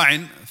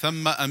muta'in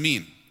thamma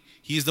amin.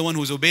 He is the one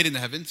who is obeyed in the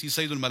heavens. He is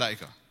Sayyidul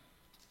Malaika.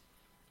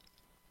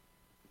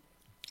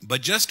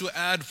 But just to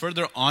add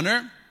further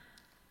honor,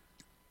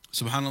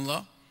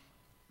 subhanallah,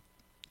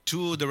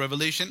 to the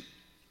revelation,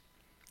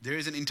 there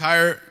is an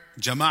entire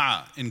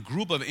jama'ah and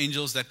group of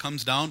angels that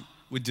comes down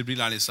with Jibreel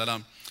alayhi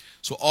salam.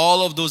 So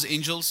all of those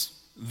angels,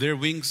 their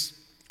wings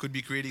could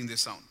be creating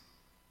this sound.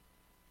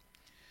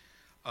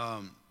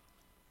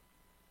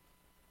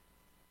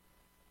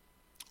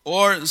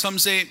 Or some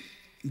say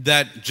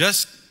that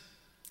just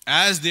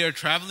as they are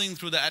traveling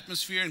through the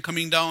atmosphere and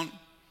coming down,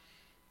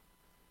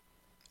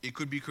 it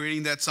could be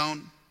creating that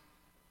sound.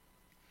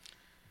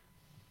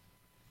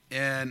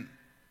 And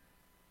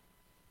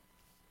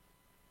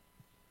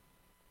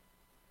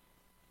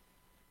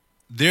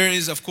there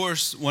is, of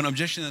course, one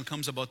objection that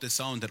comes about this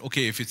sound, that,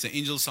 okay, if it's an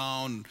angel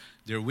sound,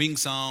 their wing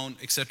sound,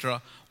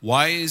 etc.,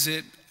 why is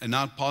it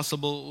not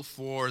possible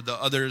for the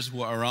others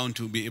who are around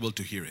to be able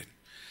to hear it?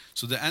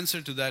 So the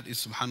answer to that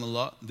is,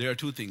 subhanallah, there are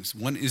two things.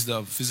 One is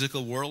the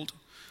physical world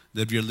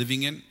that we are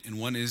living in, and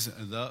one is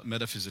the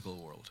metaphysical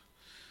world.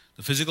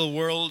 The physical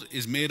world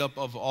is made up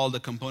of all the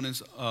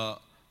components,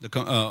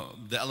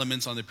 the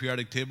elements on the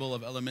periodic table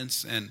of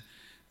elements, and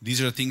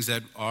these are things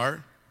that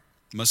are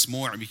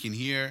masmu', we can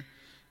hear,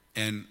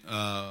 and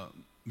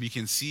we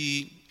can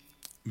see,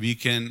 we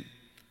can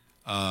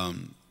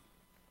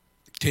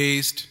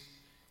taste,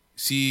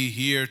 see,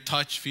 hear,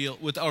 touch, feel,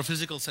 with our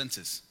physical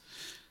senses.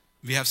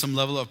 We have some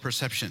level of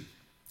perception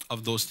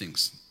of those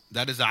things.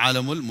 That is the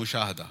alamul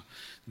mushahada.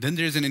 Then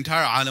there is an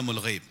entire alamul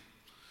ghaib.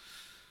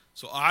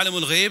 So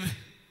alamul ghaib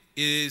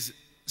is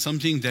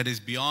something that is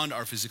beyond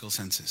our physical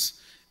senses.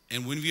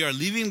 And when we are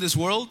leaving this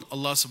world,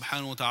 Allah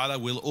subhanahu wa ta'ala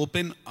will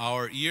open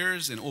our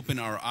ears and open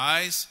our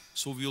eyes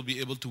so we will be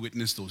able to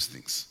witness those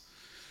things.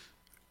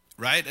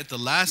 Right at the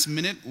last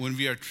minute, when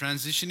we are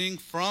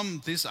transitioning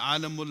from this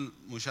alamul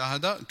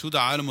mushahada to the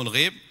alamul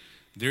ghaib,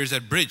 there is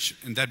that bridge,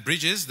 and that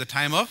bridge is the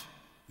time of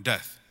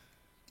death,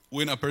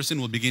 when a person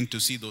will begin to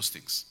see those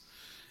things.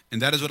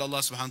 And that is what Allah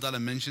subhanahu wa ta'ala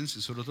mentions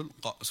in Surah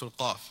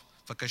Qaf.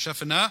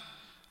 فَكَشَفْنَا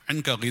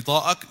عَنْكَ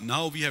غِطَاءَكَ.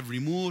 Now we have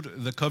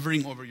removed the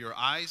covering over your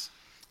eyes.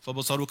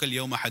 فَبَصَرُكَ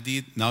الْيَوْمَ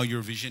حَدِيدٌ. Now your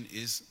vision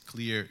is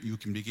clear. You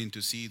can begin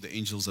to see the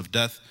angels of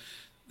death,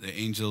 the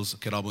angels,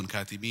 kirabun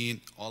katibin,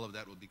 all of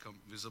that will become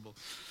visible.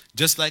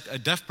 Just like a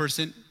deaf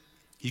person,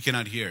 he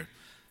cannot hear.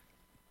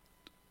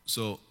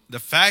 So the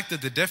fact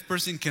that the deaf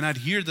person cannot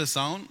hear the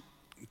sound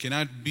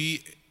cannot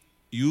be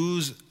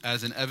used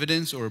as an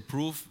evidence or a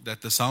proof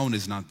that the sound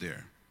is not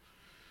there.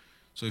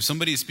 So if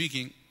somebody is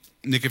speaking,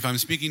 like if I'm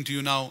speaking to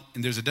you now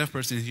and there's a deaf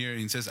person here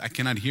and he says, I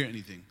cannot hear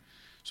anything.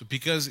 So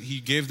because he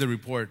gave the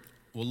report,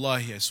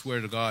 Wallahi, I swear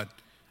to God,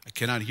 I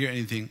cannot hear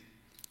anything,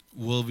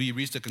 will we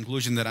reach the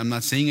conclusion that I'm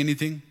not saying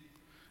anything?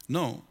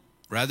 No.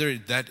 Rather,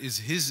 that is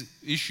his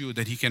issue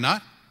that he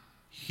cannot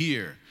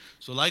hear.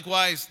 So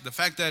likewise, the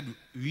fact that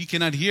we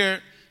cannot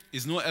hear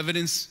is no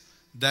evidence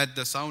that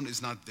the sound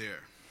is not there.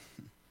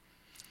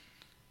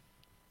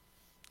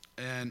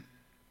 And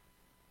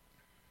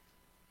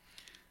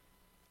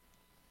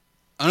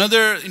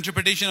another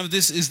interpretation of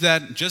this is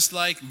that just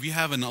like we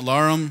have an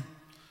alarm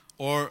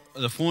or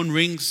the phone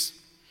rings,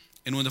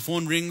 and when the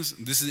phone rings,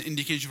 this is an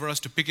indication for us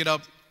to pick it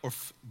up or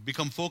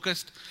become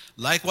focused.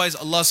 Likewise,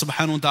 Allah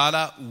subhanahu wa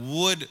ta'ala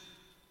would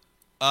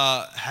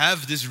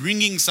have this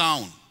ringing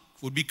sound,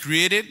 would be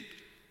created.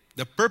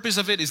 The purpose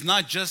of it is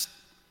not just,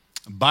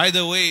 by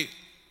the way,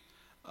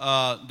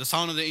 the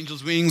sound of the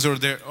angels' wings or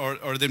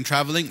them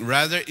traveling.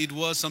 Rather, it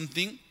was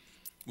something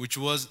which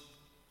was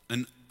a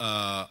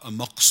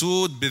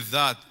maqsood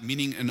bidhat,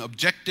 meaning an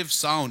objective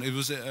sound. It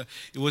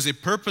was a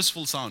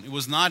purposeful sound. It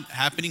was not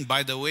happening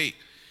by the way.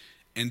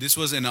 And this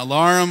was an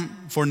alarm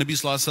for Nabi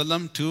Sallallahu Alaihi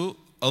Wasallam to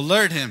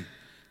alert him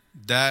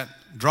that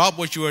drop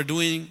what you are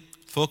doing,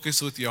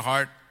 focus with your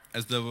heart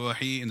as the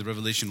wahi and the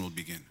revelation will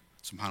begin.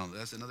 SubhanAllah.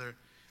 That's another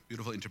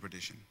beautiful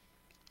interpretation.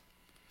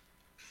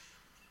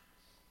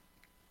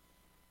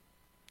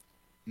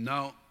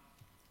 Now,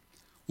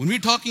 when we're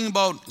talking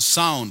about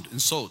sound and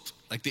sawt,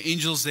 like the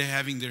angels, they're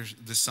having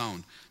this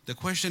sound, the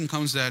question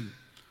comes that,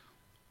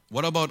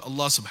 what about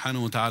Allah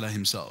subhanahu wa ta'ala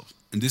himself?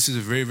 And this is a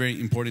very, very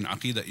important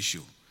aqidah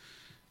issue.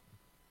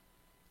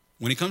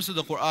 When it comes to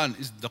the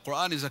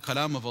Quran is a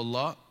kalam of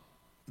Allah,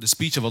 the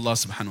speech of Allah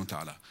subhanahu wa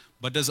ta'ala.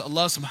 But does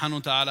Allah subhanahu wa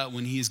ta'ala,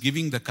 when He is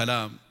giving the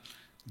kalam,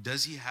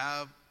 does He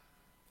have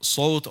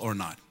sawt or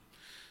not?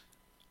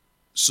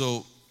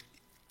 So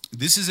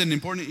this is an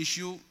important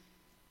issue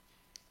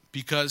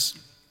because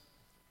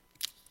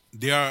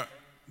there are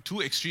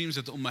two extremes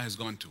that the ummah has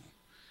gone to.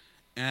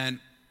 And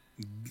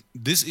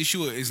this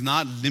issue is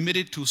not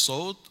limited to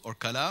sawt or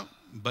kalam,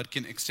 but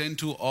can extend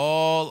to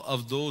all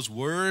of those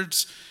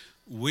words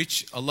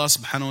which Allah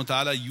subhanahu wa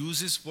ta'ala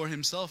uses for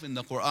Himself in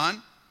the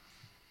Quran,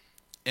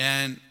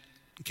 and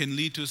can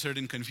lead to a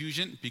certain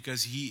confusion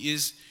because He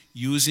is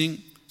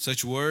using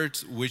such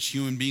words which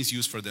human beings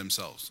use for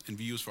themselves and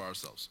we use for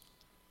ourselves.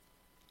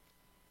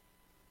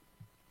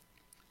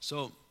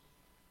 So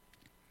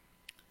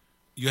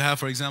you have,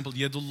 for example,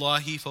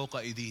 Yadullahi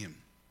fawqa aydihim,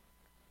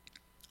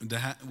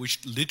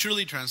 which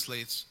literally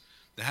translates,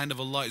 the hand of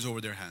Allah is over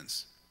their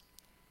hands.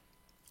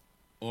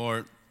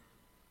 Or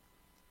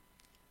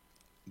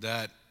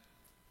that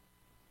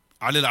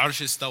Alil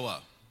Arsh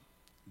istawa,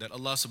 that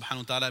Allah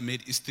subhanahu wa ta'ala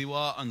made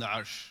istiwa on the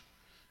arsh.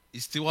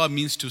 Istiwa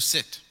means to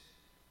sit,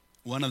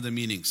 one of the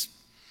meanings,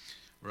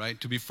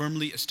 right? To be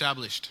firmly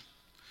established.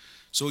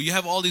 So you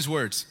have all these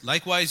words.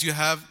 Likewise, you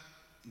have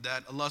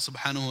that Allah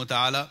subhanahu wa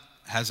ta'ala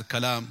has a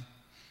kalam.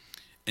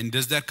 And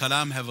does that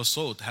kalam have a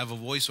sawt, have a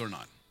voice or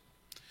not?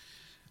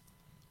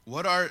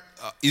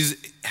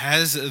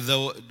 Has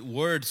the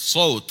word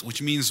sawt,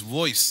 which means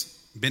voice,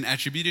 been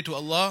attributed to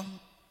Allah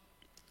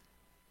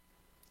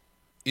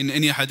in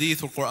any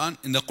hadith or Quran?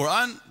 In the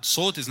Quran,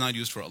 sawt is not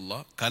used for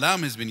Allah.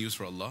 Kalam has been used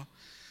for Allah.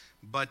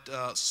 But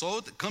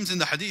sawt comes in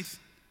the hadith.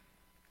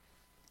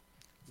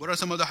 What are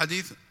some of the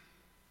hadith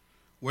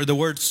where the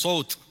word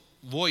sawt,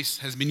 voice,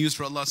 has been used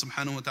for Allah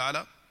subhanahu wa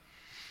ta'ala?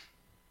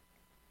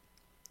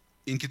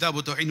 In Kitab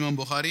al-Tawheed, Imam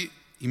Bukhari,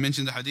 he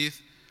mentioned the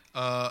hadith,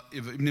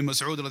 Ibn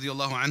Mas'ud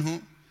radiyallahu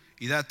anhu,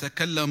 إِذَا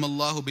تَكَلَّمَ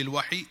اللَّهُ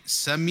بِالْوَحِي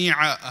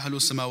سَمِعَ أَهْلُ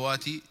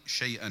السَّمَوَاتِ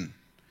شَيْئًا.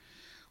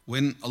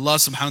 When Allah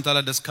subhanahu wa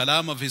ta'ala does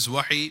kalam of His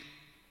wahi,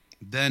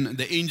 then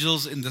the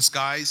angels in the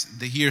skies,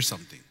 they hear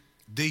something.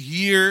 They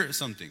hear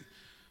something.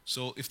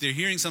 So if they're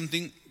hearing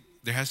something,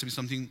 there has to be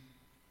something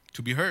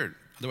to be heard.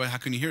 Otherwise, how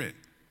can you hear it?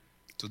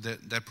 So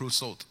that proves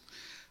sawt.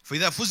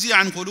 فَإِذَا فُزِّعَ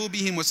عَنْ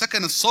قُلُوبِهِمْ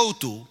وَسَكَنَ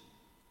الصَّوْتُ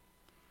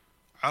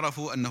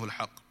عَرَفُوا أَنَّهُ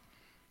الْحَقِّ.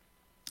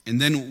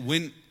 And then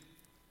when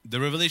the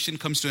revelation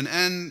comes to an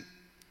end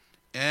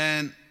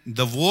and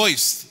the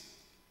voice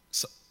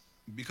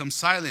becomes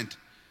silent,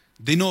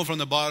 they know from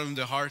the bottom of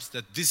their hearts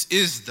that this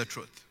is the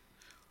truth.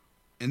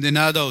 And then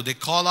now they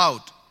call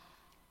out,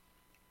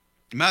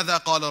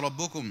 ماذا قال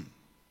ربكم؟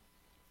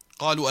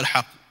 قالوا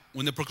الحق.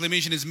 When the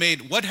proclamation is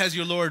made, what has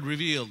your Lord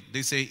revealed?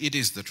 They say, it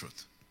is the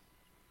truth.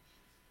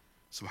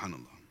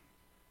 Subhanallah.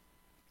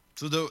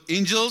 So the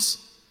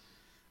angels,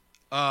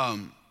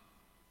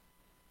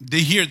 they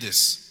hear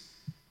this.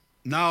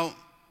 Now,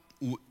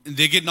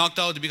 they get knocked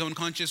out, they become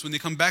unconscious. When they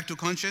come back to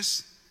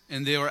conscious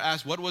and they were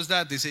asked, what was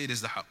that? They say, it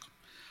is the haqq.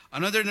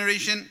 Another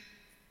narration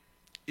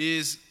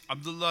is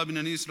Abdullah bin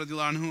Anis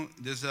radiallahu anhu.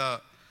 There's a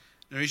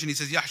narration, he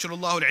says, يَحْشُرُ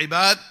اللَّهُ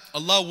الْعِبَادِ.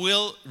 Allah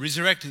will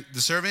resurrect the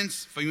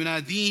servants.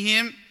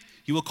 فَيُنَادِيهِمْ.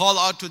 He will call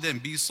out to them,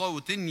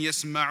 بِصَوْتٍ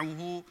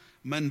يَسْمَعُهُ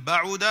مَنْ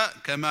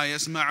بَعُدَ كَمَا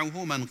يَسْمَعُهُ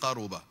مَنْ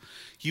قَرُبَ.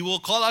 He will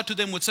call out to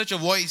them with such a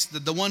voice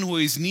that the one who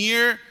is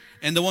near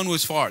and the one who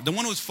is far. The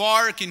one who is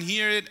far can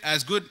hear it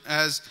as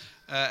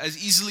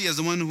easily as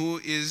the one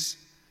who is.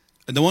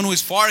 The one who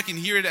is far can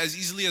hear it as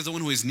easily as the one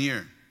who is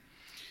near.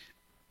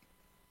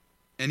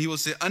 And he will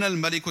say, "Ana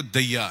al-Maliku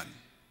ad-Dayyan,"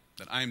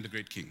 that I am the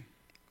great king.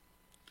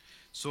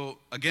 So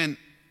again,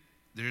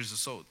 there is a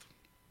sawt.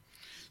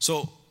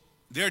 So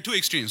there are two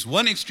extremes.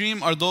 One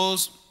extreme are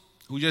those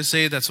who just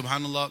say that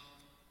Subhanallah,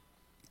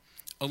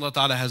 Allah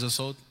Ta'ala has a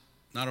sawt,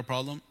 not a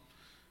problem.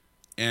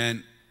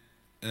 And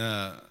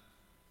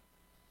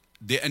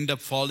they end up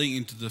falling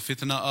into the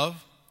fitna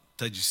of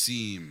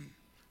tajseem.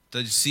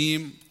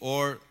 Tajseem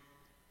or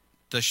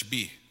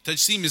tashbih.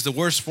 Tajseem is the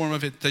worst form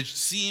of it.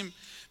 Tajseem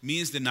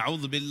means that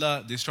na'udhu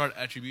billah, they start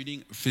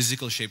attributing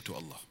physical shape to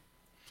Allah.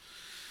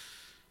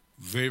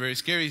 Very, very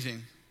scary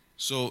thing.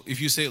 So if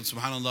you say,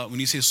 subhanallah, when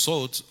you say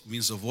sawt,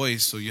 means a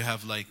voice, so you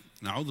have like,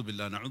 na'udhu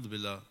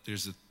billah,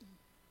 there's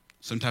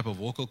some type of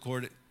vocal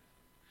cord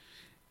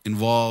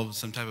involved,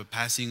 some type of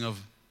passing of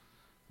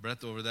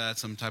breath over that,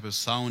 some type of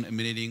sound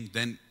emanating,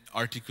 then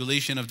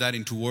articulation of that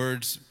into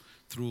words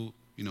through,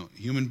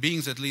 human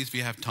beings at least, we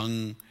have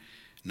tongue,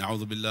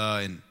 na'udhu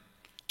billah, and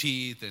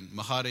teeth, and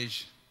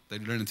makharij, that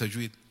we learn in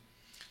tajweed.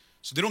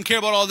 So they don't care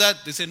about all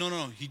that. They say, no,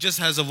 he just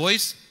has a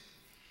voice.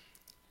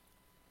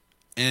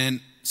 And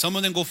some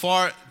of them go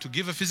far to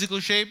give a physical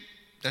shape.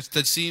 That's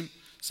tajseem.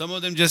 Some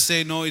of them just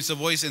say, no, it's a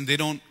voice, and they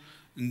don't.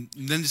 And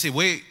then they say,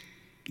 wait,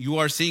 you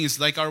are saying it's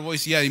like our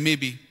voice. Yeah, it may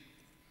be.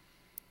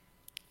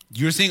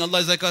 You're saying Allah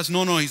is like us.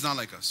 No, He's not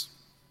like us.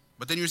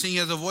 But then you're saying He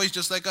has a voice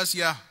just like us.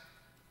 Yeah.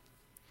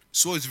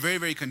 So it's very,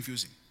 very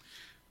confusing.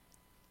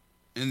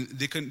 And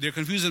they're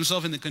confused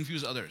themselves and they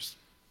confuse others.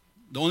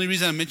 The only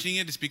reason I'm mentioning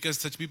it is because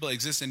such people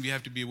exist and we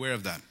have to be aware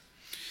of that.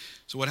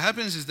 So what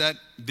happens is that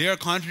they are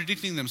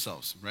contradicting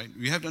themselves, right?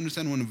 We have to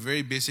understand one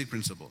very basic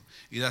principle.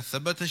 إِذَا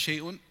ثَبَتَ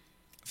شَيْءٌ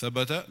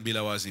ثَبَتَ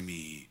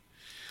بِلَوَازِمِهِ.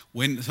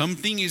 When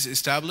something is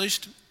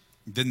established,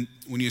 then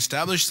when you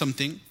establish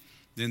something,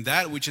 then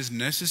that which is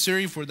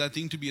necessary for that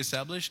thing to be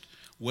established,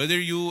 whether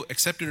you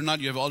accept it or not,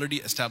 you have already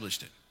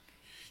established it.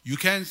 You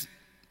can't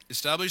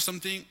establish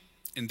something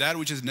and that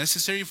which is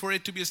necessary for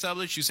it to be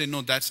established, you say,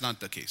 no, that's not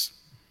the case.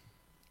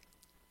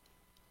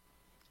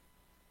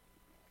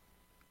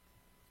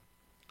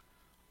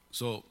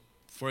 So,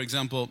 for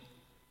example,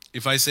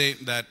 if I say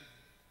that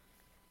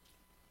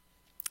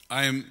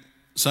I am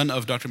son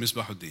of Dr.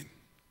 Misbahuddin,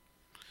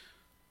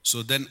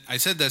 so then I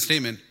said that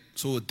statement,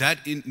 so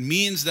that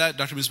means that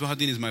Dr.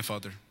 Misbahuddin is my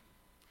father.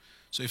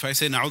 So if I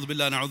say, na'udhu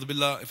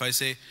billah, if I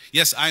say,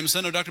 yes, I am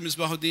son of Dr.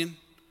 Misbahuddin,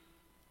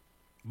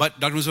 but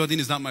Dr. Misbahuddin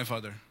is not my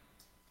father.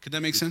 Could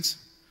that make sense?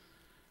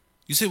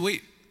 You say,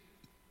 wait,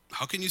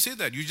 how can you say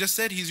that? You just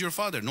said he's your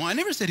father. No, I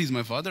never said he's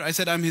my father. I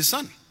said I'm his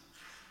son.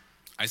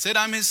 I said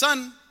I'm his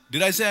son.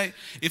 Did I say,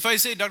 if I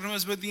say Dr.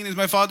 Misbahuddin is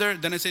my father,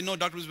 then I say, no,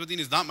 Dr. Misbahuddin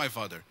is not my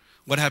father.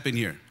 What happened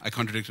here? I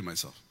contradicted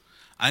myself.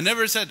 I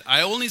never said,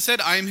 I only said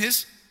I am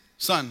his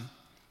son.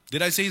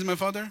 Did I say he's my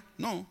father?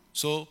 No.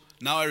 So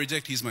now I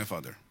reject he's my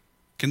father.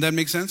 Can that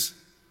make sense?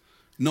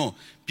 No.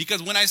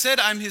 Because when I said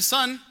I'm his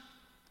son,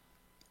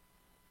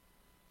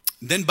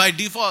 then by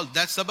default,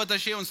 that's sabata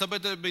shay'un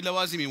sabata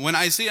bilawazimi. When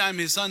I say I'm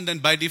his son, then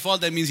by default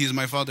that means he's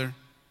my father.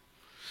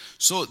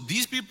 So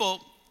these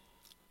people,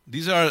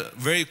 these are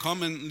very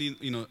commonly,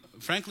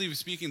 frankly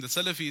speaking, the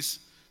Salafis,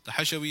 the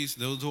Hashawis,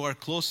 those who are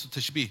close to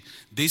Tashbih,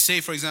 they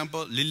say, for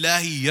example,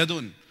 Lillahi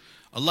yadun.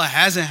 Allah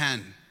has a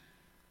hand.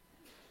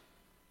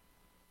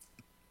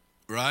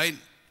 Right?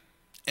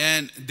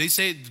 And they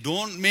say,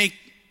 don't make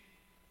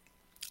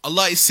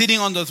Allah is sitting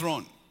on the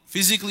throne,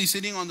 physically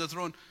sitting on the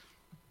throne.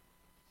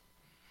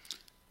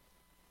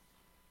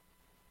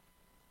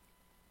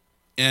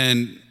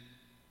 And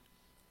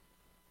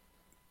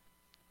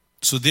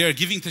so they are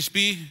giving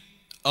tashbih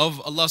of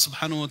Allah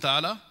subhanahu wa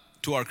ta'ala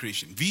to our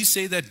creation. We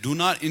say that do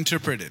not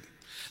interpret it.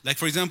 Like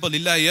for example,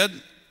 lillahi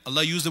yad,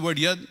 Allah used the word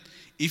yad.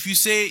 If you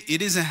say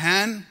it is a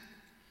hand,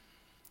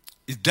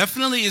 it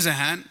definitely is a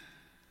hand.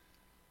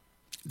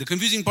 The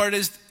confusing part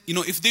is,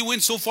 if they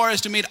went so far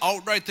as to make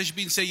outright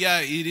tashbih and say,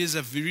 yeah, it is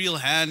a real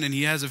hand and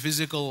he has a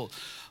physical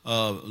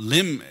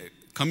limb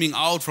coming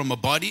out from a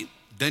body,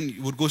 then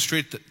you would go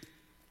straight to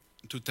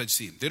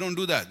tajseem. They don't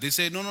do that. They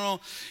say, no,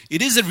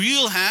 it is a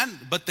real hand,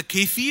 but the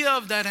kayfiyah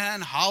of that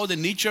hand, how the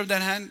nature of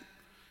that hand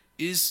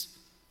is,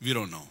 we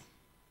don't know.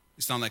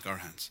 It's not like our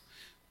hands.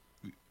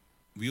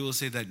 We will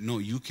say that, no,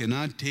 you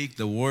cannot take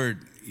the word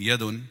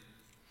yadun.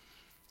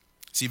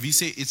 See, we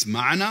say it's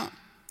ma'na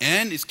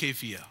and it's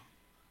kayfiyah.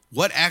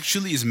 What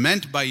actually is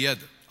meant by yad?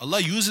 Allah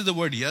uses the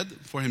word yad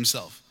for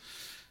Himself.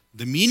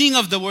 The meaning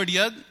of the word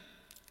yad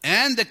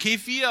and the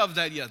kayfiyah of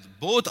that yad,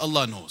 both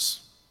Allah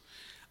knows.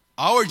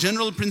 Our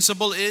general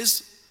principle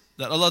is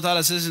that Allah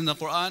Ta'ala says in the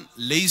Quran,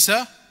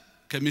 Laysa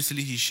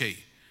kamithlihi shay.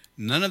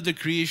 None of the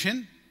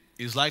creation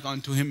is like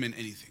unto Him in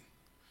anything.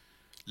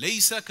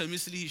 Laysa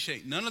kamithlihi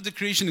shay. None of the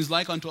creation is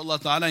like unto Allah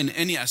Ta'ala in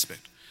any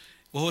aspect.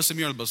 وَهُوَ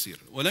السَّمِيعُ الْبَصِيرُ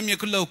وَلَمْ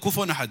يَكُنْ لَهُ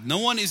كُفُوًا أَحَدٌ. No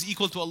one is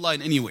equal to Allah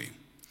in any way.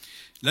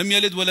 لَمْ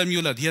يَلِدْ وَلَمْ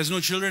يُولَدْ. He has no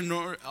children,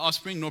 nor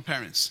offspring, nor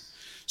parents.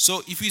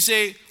 So if we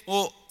say,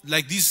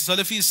 like these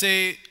Salafis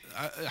say,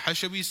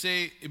 Hashawis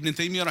say, Ibn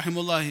Taymiyyah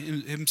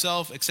rahimahullah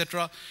himself,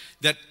 etc.,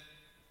 that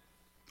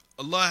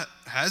Allah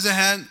has a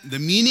hand, the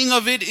meaning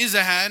of it is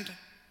a hand,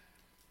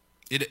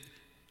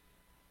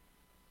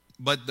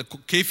 but the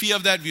kayfi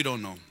of that we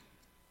don't know.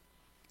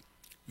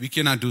 We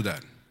cannot do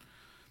that.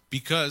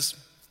 Because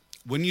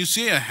when you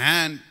say a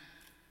hand,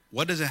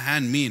 what does a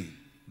hand mean?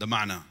 The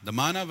ma'na. The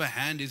ma'na of a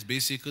hand is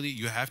basically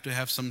you have to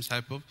have some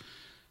type of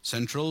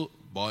central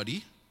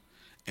body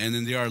and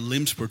then there are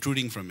limbs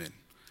protruding from it.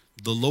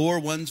 The lower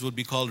ones would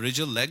be called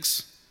rijal,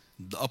 legs.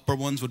 The upper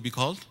ones would be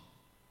called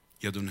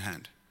yadun,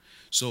 hand.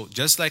 So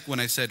just like when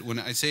I say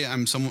I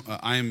am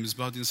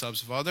Misbahuddin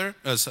Sahib's father,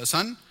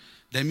 son,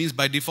 that means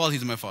by default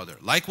he's my father.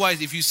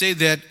 Likewise, if you say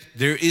that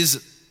there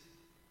is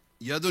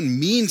yadun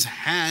means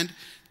hand,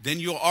 then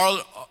you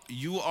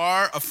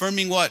are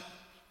affirming what?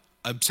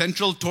 A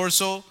central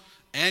torso,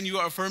 and you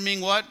are affirming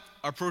what?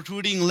 A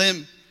protruding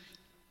limb.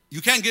 You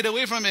can't get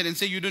away from it and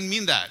say you didn't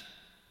mean that.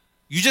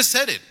 You just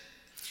said it.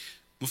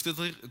 Mufti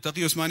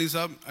Taqi Usmani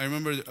Sahib, I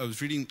remember I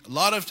was reading a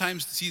lot of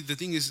times. See, the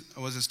thing is,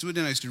 I was a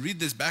student, I used to read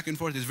this back and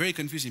forth. It's very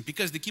confusing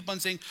because they keep on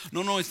saying,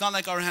 no, it's not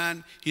like our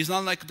hand. He's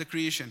not like the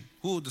creation.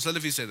 Who? The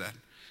Salafis say that.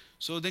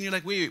 So then you're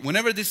like, wait,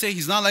 whenever they say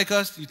he's not like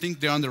us, you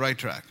think they're on the right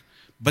track.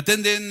 But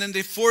then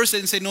they force it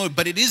and say, no,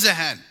 but it is a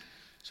hand.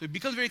 So it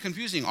becomes very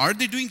confusing. Are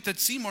they doing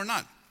tatseem or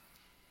not?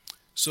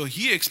 So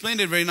he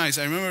explained it very nice.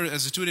 I remember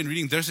as a student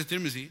reading Dars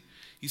al-Tirmizi,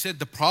 He said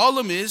the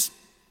problem is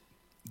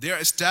they are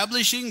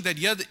establishing that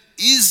yad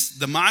is,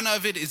 the ma'na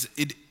of it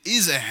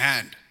is a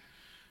hand.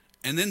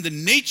 And then the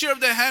nature of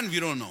the hand we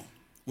don't know.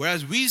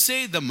 Whereas we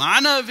say the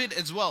ma'na of it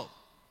as well.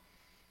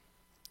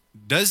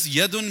 Does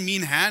yadun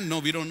mean hand? No,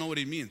 we don't know what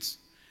it means.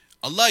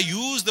 Allah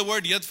used the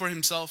word yad for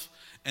himself,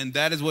 and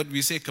that is what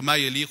we say, kama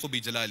yaliqu bi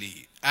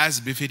jalalihi, as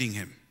befitting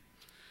him.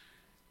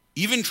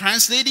 Even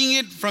translating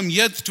it from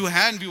yad to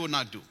hand we will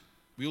not do.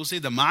 We will say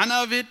the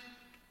ma'na of it,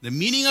 the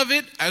meaning of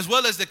it, as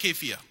well as the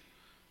kayfiyah.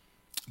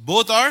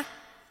 Both are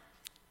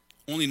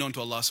only known to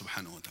Allah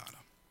subhanahu wa ta'ala.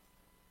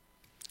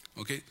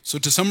 Okay, so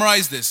to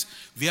summarize this,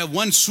 we have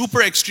one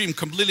super extreme,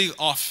 completely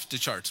off the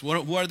charts.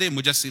 Who are they?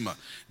 Mujassima.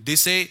 They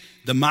say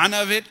the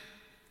ma'na of it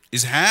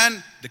is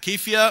hand, the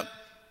kayfiyah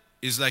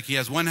is like he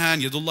has one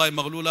hand, yadullah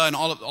maghlula, and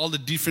all the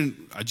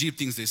different ajib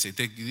things they say.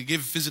 They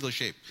give physical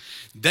shape.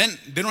 Then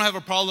they don't have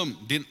a problem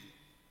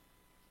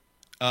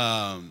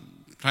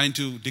trying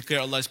to declare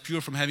Allah is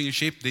pure from having a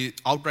shape. They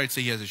outright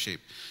say he has a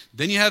shape.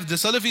 Then you have the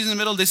Salafis in the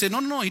middle. They say,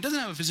 no, he doesn't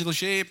have a physical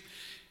shape.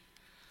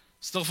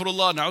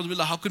 Astaghfirullah, na'udhu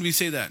billah, how could we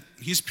say that?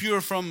 He's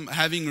pure from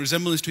having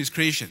resemblance to his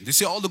creation. They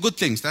say all the good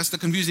things. That's the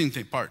confusing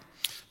part.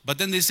 But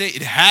then they say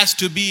it has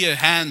to be a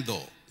hand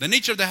though. The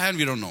nature of the hand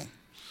we don't know.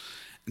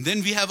 And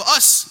then we have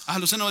us,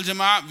 Ahlul Sunnah wal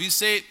Jama'ah, we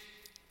say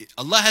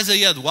Allah has a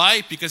yad.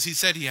 Why? Because he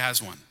said he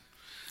has one.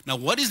 Now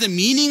what is the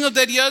meaning of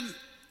that yad?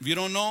 We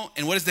don't know.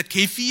 And what is the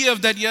kayfiyah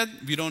of that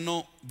yad? We don't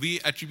know. We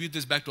attribute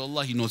this back to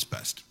Allah. He knows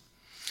best.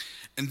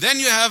 And then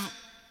you have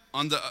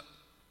on the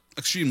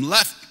extreme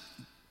left,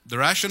 the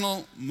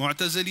rational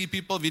Mu'tazili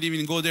people. We didn't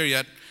even go there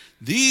yet.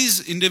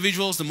 These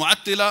individuals, the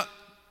Mu'attila,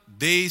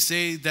 they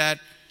say that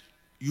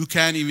you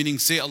can't even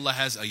say Allah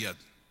has a yad.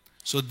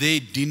 So they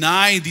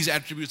deny these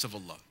attributes of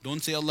Allah.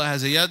 Don't say Allah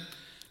has a yad.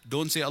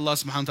 Don't say Allah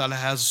subhanahu wa ta'ala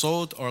has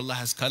sawt, or Allah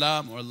has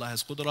kalam, or Allah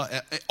has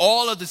qudra.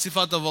 All of the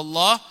sifat of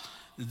Allah,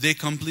 they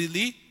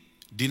completely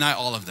deny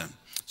all of them.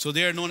 So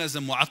they are known as the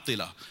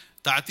Mu'attila.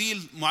 Ta'til,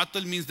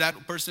 Mu'attil means that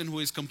person who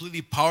is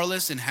completely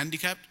powerless and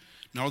handicapped.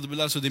 Na'udhu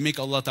billah, so they make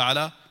Allah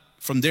ta'ala,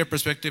 from their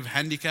perspective,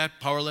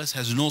 handicapped, powerless,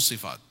 has no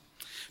sifat.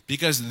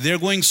 Because they're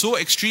going so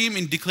extreme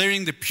in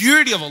declaring the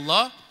purity of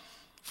Allah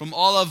from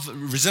all of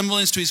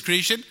resemblance to His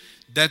creation,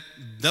 that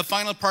the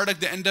final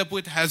product they end up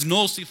with has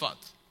no sifat.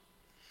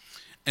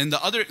 And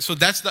the other, so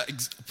that's the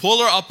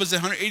polar opposite,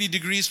 180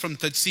 degrees from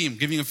tajseem,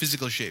 giving a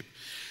physical shape.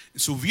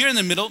 So we are in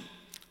the middle.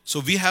 So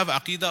we have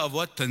aqidah of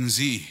what?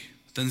 Tanzih.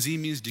 Tanzih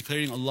means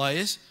declaring Allah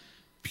is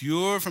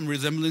pure from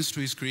resemblance to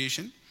His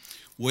creation,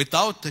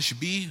 without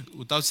tashbih,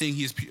 without saying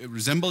He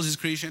resembles His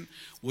creation,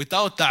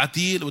 without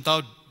ta'til,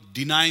 without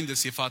denying the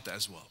sifat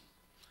as well.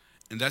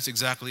 And that's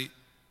exactly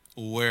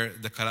where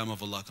the kalam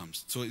of Allah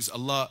comes. So does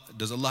Allah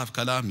have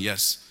kalam?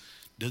 Yes.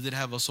 Does it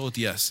have a sawt?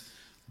 Yes.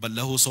 But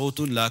lahu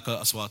sawtun la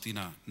ka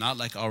aswatina, not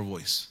like our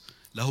voice.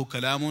 Lahu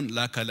kalamun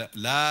la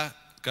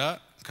ka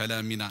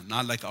kalamina,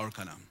 not like our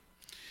kalam.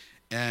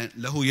 And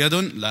lahu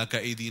yadun la ka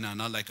aydina,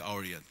 not like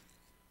our yad.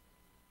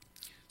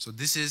 So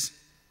this is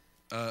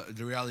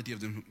the reality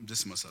of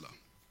this masala.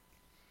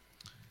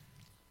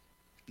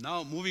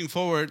 Now moving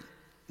forward,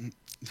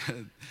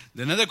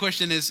 the another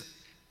question is,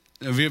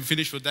 we have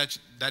finished with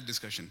that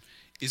discussion,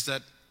 is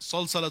that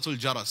salsalatul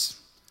jaras,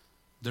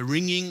 the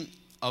ringing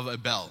of a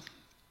bell.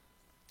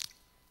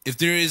 If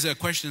there is a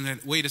question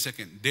that, wait a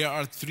second, there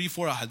are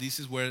 3-4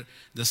 hadiths where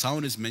the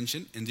sound is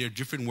mentioned and there are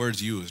different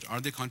words used.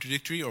 Are they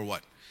contradictory or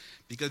what?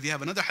 Because we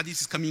have another hadith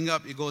is coming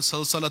up, it goes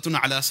salsalatun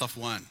ala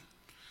safwan,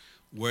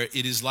 where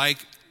it is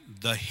like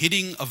the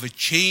hitting of a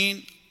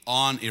chain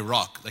on a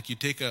rock. Like you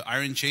take an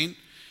iron chain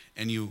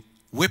and you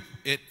whip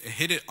it,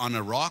 hit it on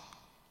a rock,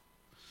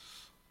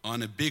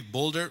 on a big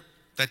boulder,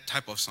 that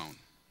type of sound.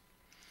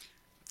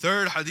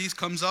 Third hadith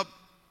comes up,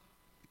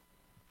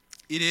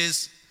 it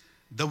is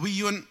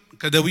dawiyun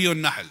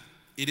kadawiyun nahl.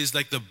 It is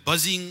like the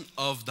buzzing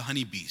of the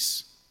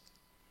honeybees.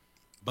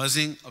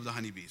 Buzzing of the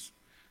honeybees.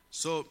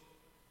 So,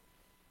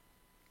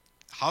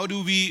 how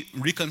do we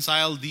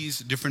reconcile these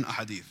different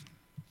ahadith?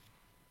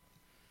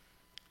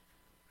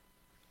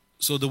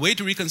 So the way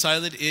to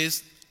reconcile it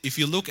is, if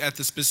you look at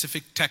the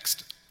specific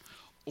text.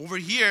 Over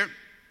here,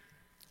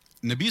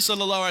 Nabi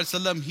sallallahu alaihi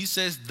wasallam, he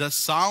says the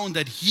sound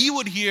that he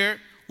would hear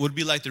would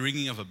be like the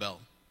ringing of a bell.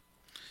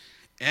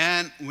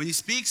 And when he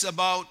speaks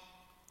about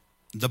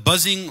the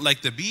buzzing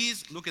like the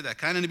bees, look at that.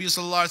 كان النبي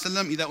صلى الله عليه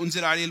وسلم إذا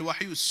أنزل عليه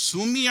الوحي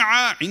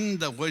سمع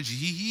عند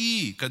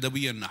وجهه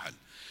كدوي النحل.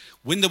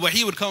 When the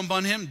wahi would come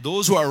upon him,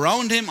 those who are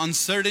around him on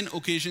certain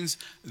occasions,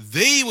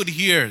 they would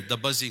hear the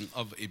buzzing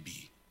of a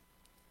bee.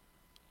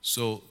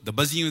 So the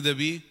buzzing of the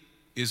bee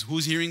is,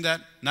 who's hearing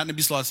that? Not Nabi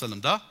sallallahu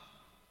alaihi wasallam, the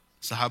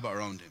Sahaba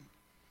around him.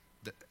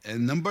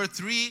 And number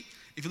 3,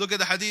 if you look at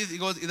the hadith, it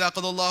goes, إذا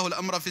قضى الله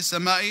الأمر في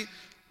السماء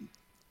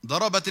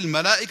ضربت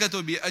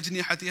الملائكة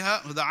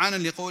بأجنحتها خضعانا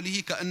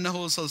لقوله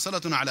كأنه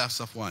صلصلة على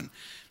صفوان.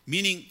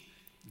 Meaning,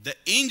 the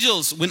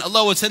angels, when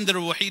Allah would send their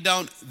wahi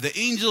down, the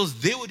angels,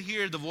 they would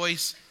hear the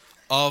voice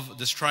of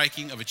the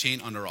striking of a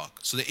chain on a rock.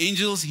 So the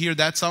angels hear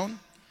that sound,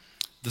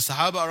 the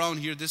Sahaba around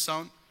hear this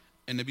sound,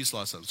 and Nabi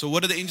sallallahu alaihi wasallam. So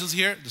what do the angels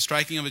hear? The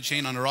striking of a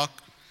chain on a rock.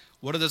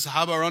 What do the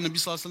Sahaba around Nabi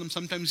Sallallahu Alaihi Wasallam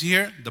sometimes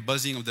hear? The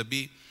buzzing of the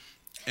bee.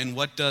 And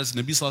what does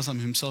Nabi Sallallahu Alaihi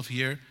Wasallam himself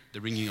hear?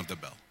 The ringing of the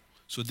bell.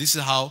 So this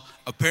is how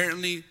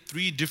apparently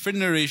 3 different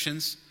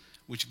narrations,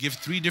 which give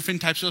 3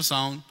 different types of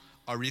sound,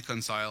 are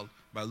reconciled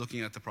by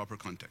looking at the proper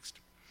context.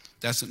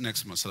 That's the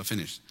next masala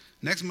finished.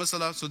 Next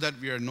masala, so that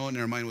we are knowing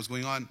in our mind what's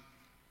going on,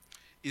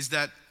 is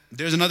that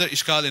there's another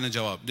ishkal in a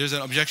jawab. There's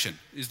an objection,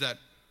 is that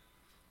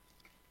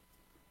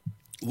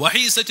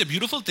wahi is such a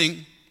beautiful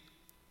thing,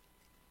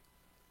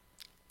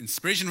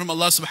 inspiration from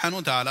Allah subhanahu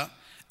wa ta'ala,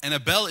 and a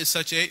bell is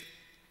such a,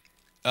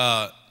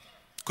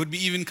 could be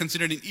even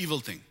considered an evil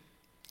thing,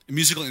 a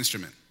musical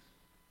instrument.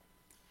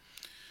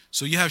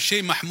 So you have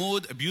Shay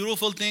Mahmud, a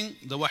beautiful thing,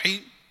 the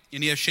wahi,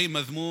 and you have Shay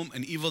Madhmoom,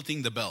 an evil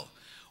thing, the bell.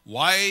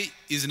 Why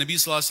is Nabi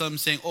Sallallahu Alaihi Wasallam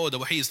saying, oh, the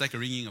wahi is like a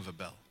ringing of a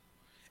bell?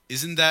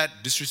 Isn't that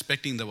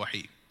disrespecting the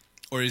wahi?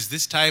 Or is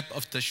this type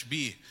of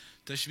tashbih?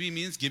 Tashbih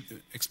means give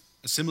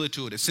a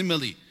similitude, a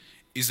simile.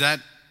 Is that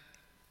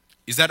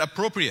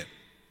appropriate?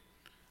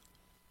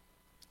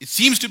 It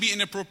seems to be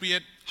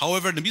inappropriate.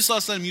 However, Nabi Sallallahu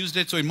Alaihi Wasallam used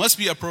it, so it must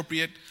be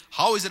appropriate.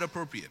 How is it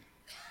appropriate?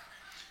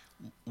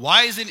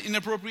 Why is it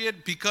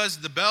inappropriate? Because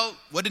the bell,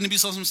 what did Nabi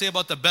Sallallahu Alaihi Wasallam say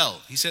about the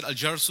bell? He said,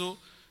 Al-Jarsu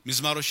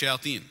Mizmaru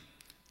Shayateen.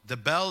 The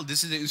bell,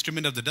 this is the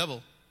instrument of the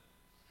devil.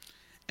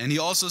 And he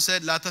also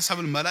said, La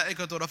tashabul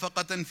malaikatu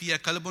rafaqatan fiya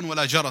kalbun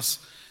wala jaras.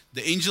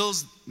 The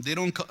angels, they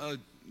don't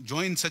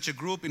join such a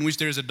group in which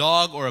there is a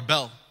dog or a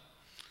bell.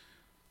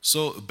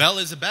 So bell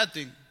is a bad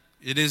thing.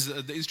 It is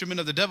the instrument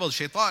of the devil,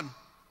 shaitan.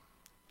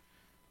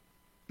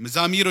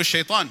 Mizamiru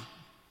shaitan.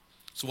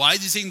 So why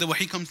is he saying the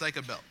wahi comes like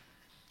a bell?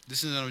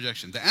 This is an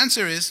objection. The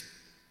answer is,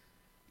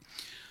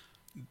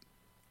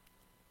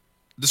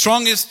 the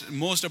strongest,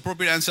 most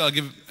appropriate answer I'll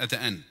give at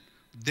the end.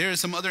 There are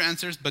some other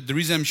answers, but the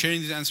reason I'm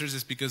sharing these answers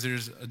is because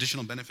there's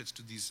additional benefits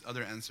to these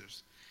other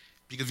answers.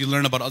 Because you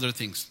learn about other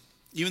things.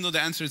 Even though the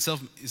answer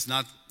itself is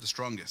not the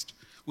strongest.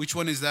 Which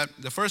one is that?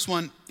 The first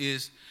one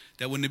is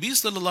that when Nabi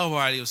Sallallahu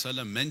Alaihi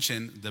Wasallam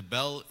mentioned the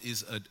bell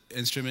is an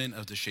instrument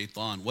of the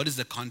shaitan, what is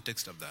the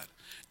context of that?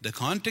 The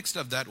context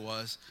of that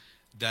was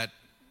that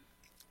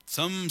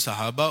some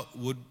Sahaba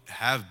would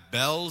have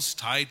bells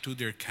tied to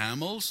their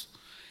camels,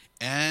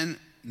 and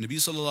Nabi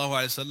Sallallahu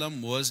Alaihi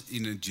Wasallam was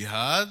in a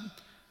jihad,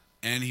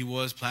 and he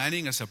was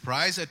planning a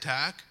surprise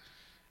attack,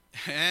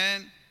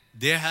 and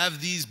they have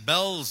these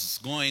bells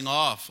going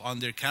off on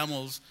their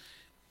camels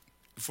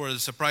for the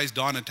surprise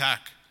dawn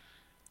attack.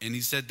 And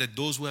he said that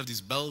those who have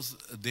these bells,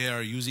 they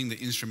are using the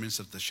instruments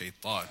of the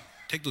shaitan.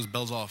 Take those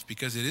bells off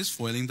because it is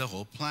foiling the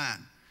whole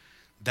plan.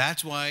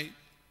 That's why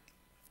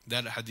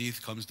that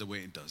hadith comes the way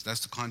it does.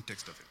 That's the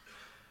context of it.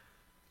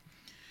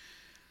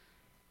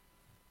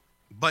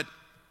 But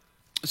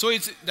so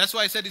that's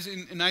why I said it's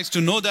nice to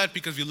know that,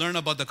 because we learn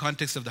about the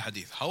context of the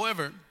hadith.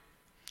 However,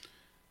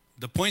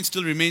 the point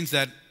still remains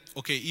that,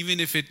 okay, even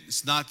if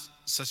it's not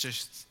such a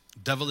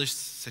devilish,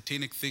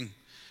 satanic thing,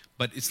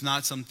 but it's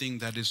not something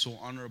that is so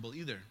honorable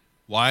either.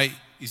 Why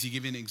is he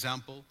giving an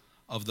example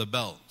of the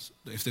bells?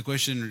 If the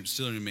question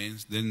still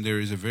remains, then there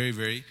is a very,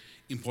 very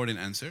important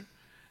answer.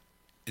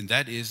 And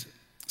that is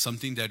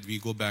something that we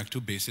go back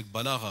to basic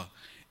balagha.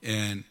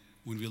 And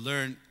when we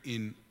learn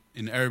in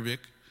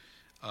Arabic,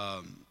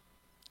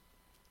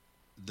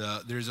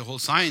 there's a whole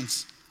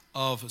science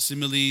of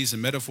similes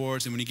and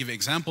metaphors, and when you give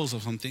examples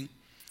of something,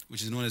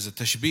 which is known as a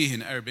tashbih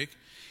in Arabic,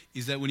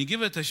 is that when you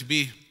give a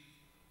tashbih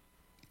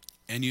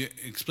and you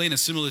explain a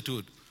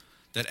similitude,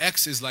 that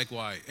X is like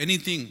Y,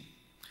 anything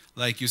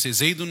like you say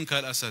Zaydun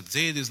kal asad,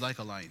 Zayd is like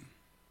a lion.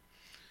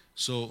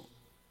 So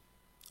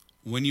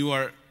when you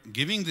are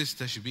giving this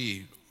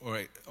tashbih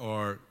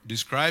or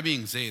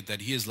describing Zayd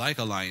that he is like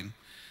a lion,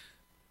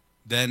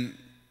 then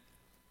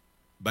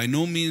by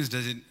no means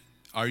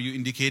are you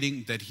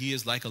indicating that he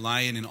is like a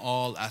lion in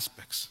all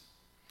aspects.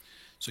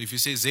 So if you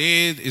say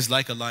Zayd is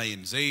like a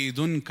lion,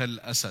 Zaydun kal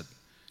asad,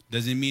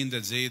 does it mean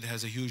that Zayd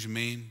has a huge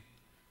mane?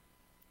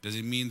 Does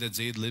it mean that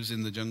Zayd lives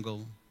in the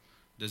jungle?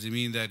 Does it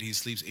mean that he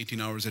sleeps 18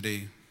 hours a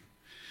day?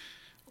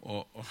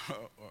 Or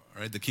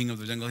right, the king of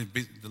the jungle,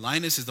 the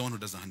lioness is the one who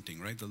does the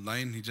hunting, right? The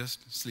lion, he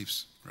just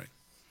sleeps, right?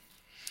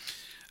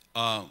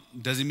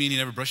 Does it mean he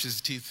never brushes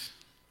his teeth?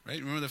 Right?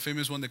 Remember the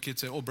famous one, the kid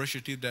said, oh, brush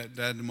your teeth. Dad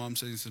and mom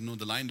said, he said, no,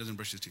 the lion doesn't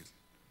brush his teeth.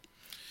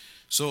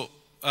 So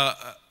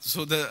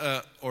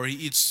or he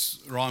eats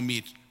raw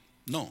meat.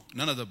 No,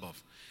 none of the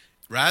above.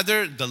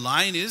 Rather, the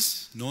lion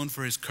is known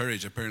for his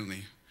courage,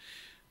 apparently.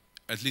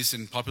 At least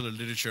in popular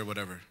literature or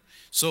whatever.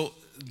 So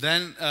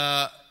then,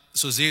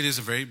 so Zayd is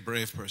a very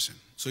brave person.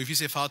 So if you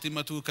say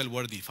Fatima tu kal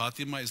wardi,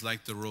 Fatima is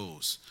like the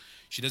rose.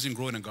 She doesn't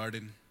grow in a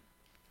garden.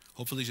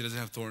 Hopefully she doesn't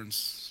have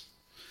thorns.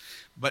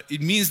 But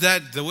it means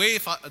that the way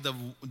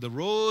the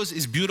rose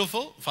is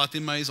beautiful,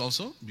 Fatima is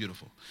also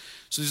beautiful.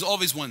 So there's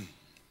always one.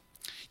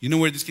 You know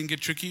where this can get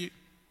tricky?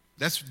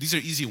 These are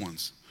easy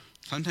ones.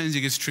 Sometimes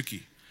it gets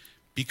tricky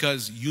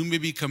because you may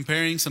be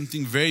comparing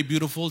something very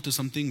beautiful to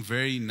something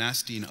very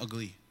nasty and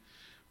ugly.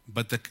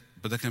 But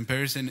the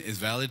comparison is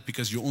valid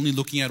because you're only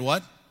looking at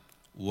what?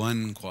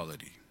 One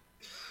quality.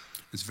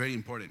 It's very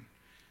important.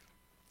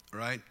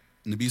 Right?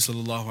 Nabi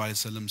Sallallahu Alaihi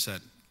Wasallam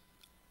said,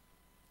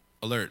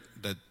 alert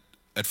that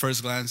at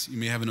first glance you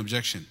may have an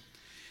objection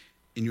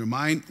in your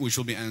mind, which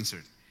will be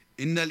answered.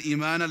 Inna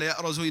al-imana la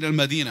ya'razu ila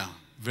al-madina.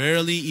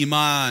 Verily,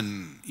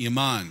 iman.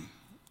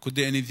 Could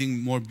there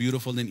anything more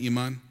beautiful than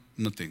iman?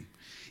 Nothing.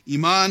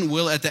 Iman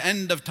will at the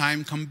end of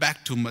time come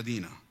back to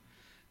Medina.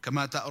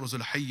 Kama ta'razu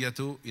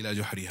al-hayyatu ila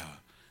juhriha.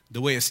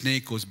 The way a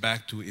snake goes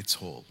back to its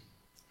hole.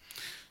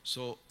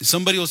 So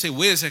somebody will say,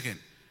 wait a second.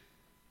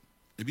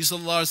 Nabi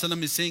sallallahu alaihi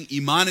wasallam is saying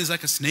iman is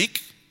like a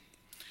snake.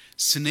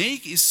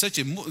 Snake is such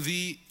a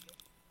mu'dhi,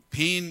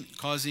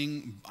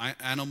 pain-causing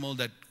animal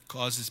that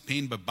causes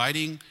pain by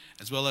biting,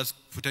 as well as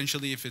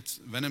potentially, if it's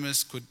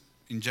venomous, could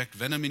inject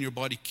venom in your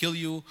body, kill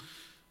you,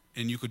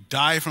 and you could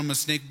die from a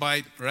snake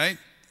bite, right?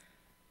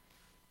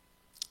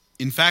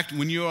 In fact,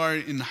 when you are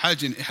in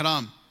Hajj, in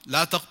Ihram,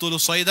 لا تقتلوا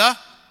صيدا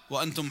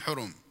وأنتم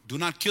حرم. Do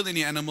not kill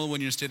any animal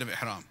when you're in state of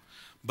Ihram.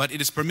 But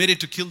it is permitted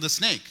to kill the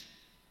snake.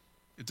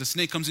 If the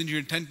snake comes into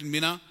your tent in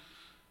Mina,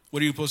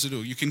 what are you supposed to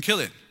do? You can kill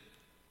it.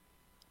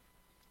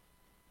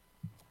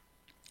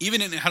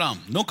 Even in Ihram,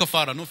 no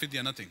kafara, no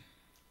fidya, nothing.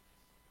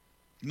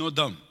 No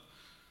dam.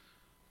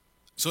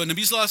 So Nabi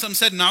Sallallahu Alaihi Wasallam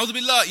said, Na'udhu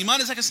Billah,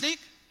 iman is like a snake?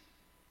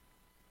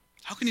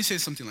 How can you say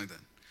something like that?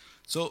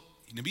 So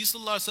Nabi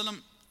Sallallahu Alaihi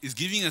Wasallam is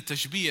giving a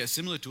tashbih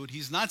similar to it.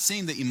 He's not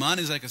saying that iman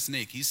is like a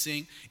snake. He's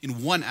saying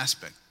in one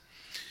aspect,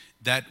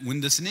 that when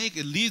the snake,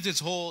 it leaves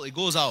its hole, it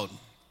goes out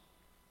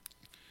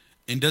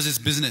and does its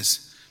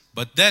business.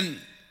 But then,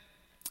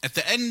 at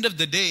the end of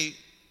the day,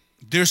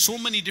 there's so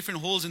many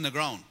different holes in the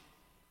ground.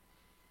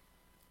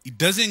 It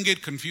doesn't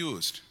get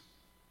confused.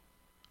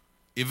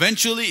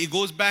 Eventually, it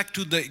goes back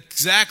to the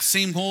exact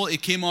same hole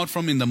it came out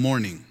from in the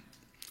morning.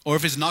 Or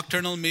if it's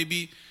nocturnal,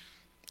 maybe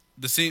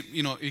the same,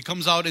 it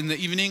comes out in the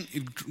evening,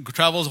 it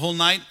travels whole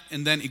night,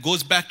 and then it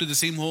goes back to the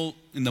same hole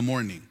in the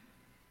morning.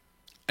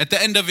 At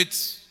the end of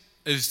its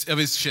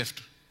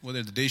shift,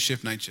 whether the day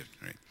shift, night shift,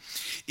 right?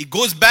 It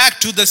goes back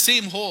to the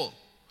same hole.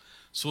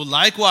 So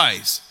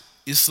likewise,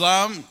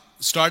 Islam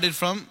started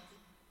from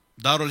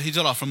Darul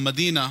Hijrah, from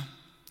Medina.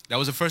 That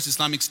was the first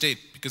Islamic state,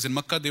 because in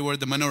Makkah they were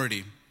the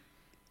minority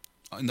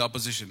in the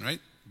opposition, right?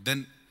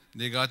 Then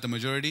they got the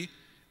majority.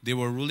 They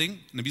were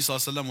ruling. Nabi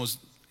Sallallahu Alaihi Wasallam was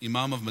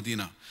Imam of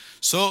Medina.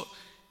 So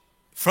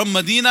from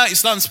Medina,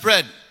 Islam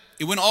spread.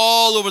 It went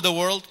all over the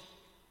world.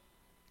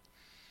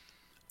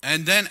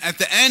 And then at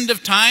the end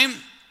of time,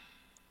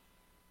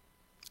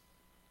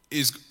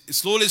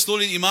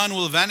 slowly iman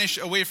will vanish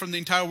away from the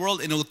entire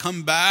world, and it will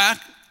come back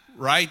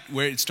right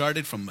where it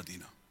started, from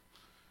Medina.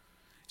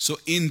 So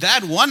in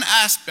that one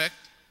aspect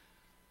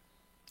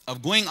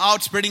of going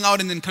out, spreading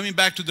out, and then coming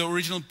back to the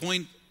original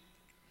point,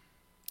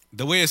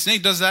 the way a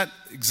snake does that,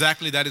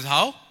 exactly that is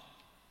how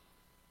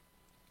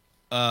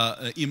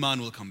iman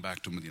will come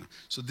back to Medina.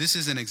 So this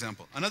is an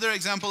example. Another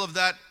example of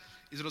that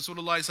is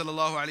Rasulullah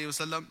sallallahu alaihi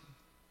wasallam.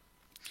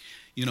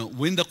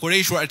 When the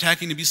Quraysh were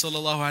attacking Nabi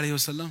sallallahu alaihi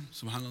wasallam,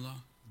 subhanallah,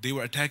 they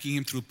were attacking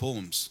him through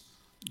poems,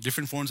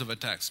 different forms of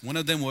attacks. One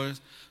of them was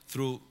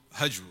through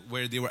hajr,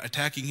 where they were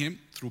attacking him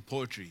through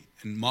poetry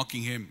and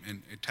mocking him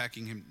and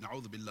attacking him.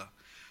 Na'udhu billah.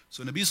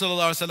 So Nabi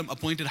sallallahu alaihi wasallam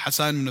appointed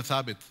Hassan ibn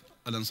Thabit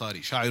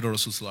al-Ansari, Sha'ir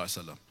Rasul sallallahu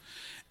alaihi wasallam,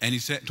 and he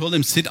told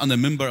him, sit on the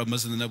minbar of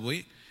Masjid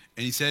al-Nabawi,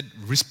 and he said,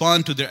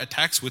 respond to their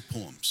attacks with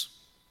poems.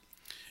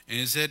 And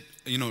he said,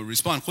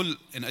 respond, qul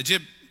and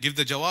ajib, give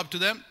the jawab to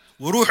them.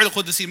 Wa ruh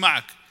al-Qudsi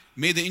ma'ak.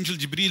 May the angel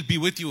Jibreel be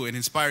with you and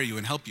inspire you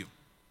and help you.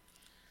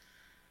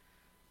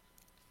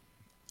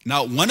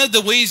 Now, one of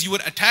the ways you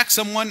would attack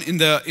someone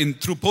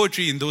through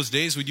poetry in those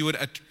days, you would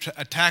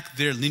attack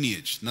their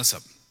lineage,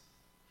 nasab.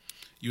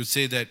 You would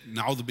say that,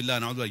 na'udhu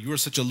billah, you are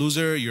such a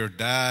loser, your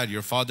dad,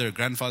 your father,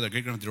 grandfather,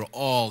 great-grandfather, they were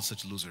all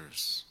such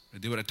losers.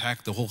 They would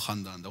attack the whole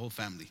khandan, the whole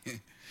family.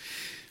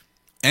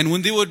 And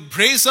when they would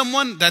praise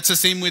someone, that's the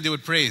same way they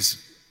would praise.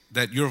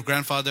 That your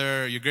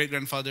grandfather, your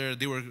great-grandfather,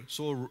 they were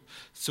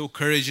so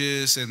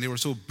courageous, and they were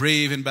so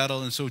brave in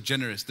battle and so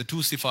generous. The two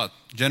sifat,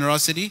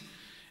 generosity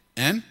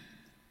and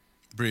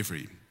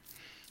bravery.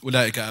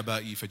 أولئك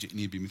آبائي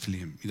فجئني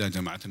بمثلهم إذا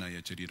جمعتنا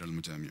يا جرير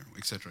المجامع,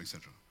 etc.,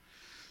 etc.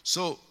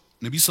 So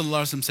Nabi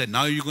Sallallahu Alaihi Wasallam said,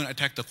 now you're going to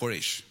attack the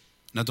Quraysh.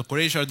 Now the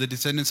Quraysh are the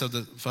descendants of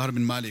the Fahr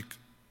bin Malik,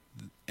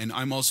 and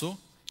I'm also.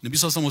 Nabi Sallallahu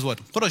Alaihi Wasallam was what?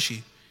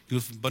 Qurashi. He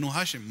was Banu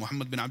Hashim,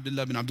 Muhammad bin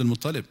Abdullah bin Abdul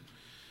Muttalib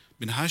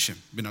bin Hashim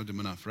bin Abdul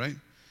Manaf, right?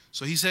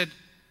 So he said,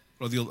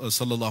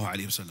 Sallallahu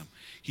Alaihi Wasallam,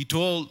 he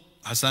told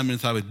Hassan bin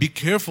Thabit, be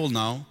careful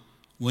now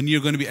when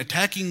you're going to be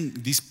attacking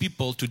these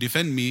people to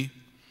defend me.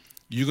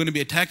 You're going to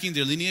be attacking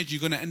their lineage. You're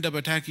going to end up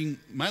attacking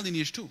my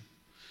lineage too.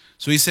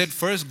 So he said,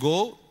 first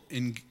go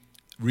and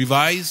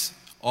revise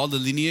all the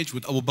lineage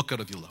with Abu Bakr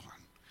radiallahu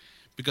anhu.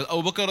 Because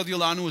Abu Bakr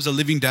radiallahu anhu was a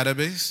living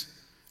database,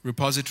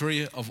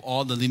 repository of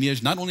all the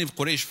lineage, not only of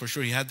Quraysh, for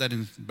sure, he had that in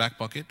his back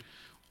pocket,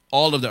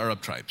 all of the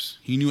Arab tribes.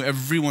 He knew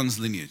everyone's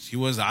lineage. He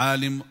was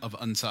alim of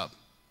ansab.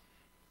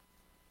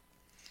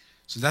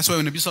 So that's why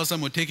when Nabi Sallallahu Alaihi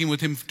Wasallam would take him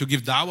with him to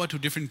give da'wah to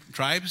different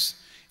tribes,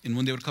 and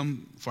when they would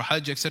come for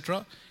Hajj,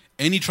 etc.,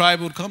 any tribe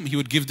would come, he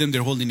would give them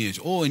their whole lineage.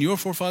 Oh, and your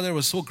forefather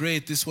was so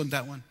great, this one,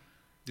 that one.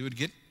 They would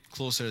get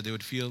closer, they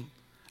would feel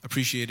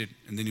appreciated,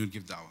 and then he would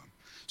give da'wah.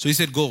 So he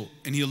said, go.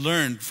 And he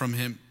learned from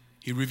him.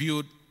 He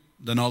reviewed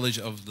the knowledge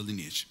of the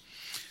lineage.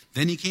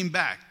 Then he came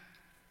back.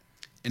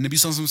 And Nabi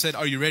Sallallahu Alaihi Wasallam said,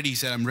 are you ready? He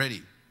said, I'm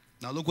ready.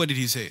 Now look what did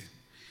he say.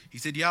 He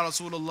said, Ya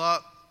Rasulullah,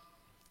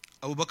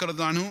 Abu Bakr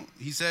anhu,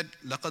 he said,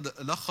 لَقَدْ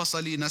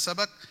لَخَّصَ لِي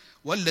نَسَبَكَ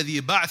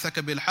وَالَّذِي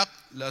بَعْثَكَ بِالْحَقِّ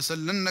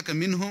لَأَسَلَّنَّكَ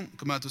مِنْهُمْ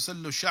كَمَا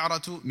تُسَلُّ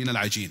الشَّعْرَةُ مِنَ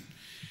الْعَجِينِ.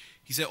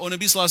 He said, O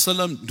Nabi Sallallahu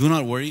Alaihi Wasallam, do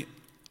not worry.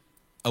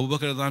 Abu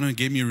Bakr anhu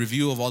gave me a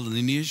review of all the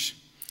lineage.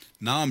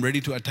 Now I'm ready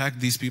to attack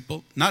these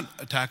people. Not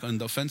attack on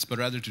the offense, but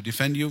rather to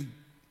defend you.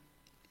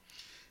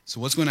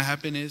 So what's going to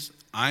happen is,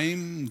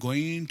 I'm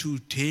going to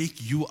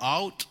take you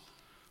out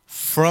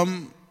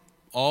from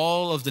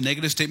all of the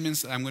negative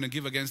statements I'm going to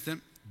give against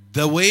them,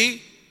 the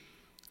way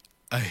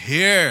a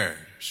hair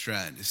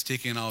strand is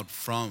taken out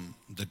from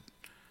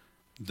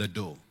the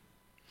dough.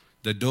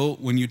 The dough,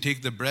 when you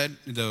take the bread,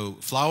 the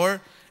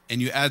flour,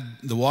 and you add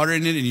the water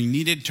in it and you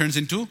knead it, turns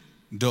into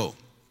dough.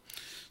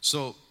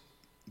 So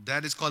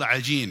that is called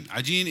ajeen.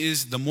 Ajeen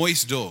is the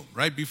moist dough,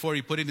 right before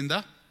you put it in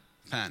the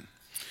pan.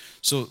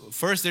 So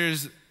first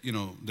there's,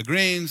 the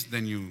grains,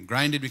 then you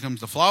grind it,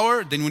 becomes the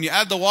flour. Then when you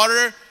add the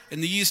water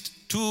and the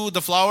yeast to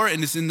the flour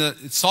and it's in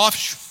it's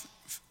soft,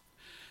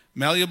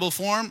 malleable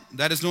form,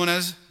 that is known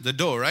as the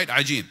dough, right?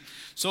 Ajeen.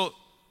 So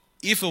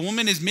if a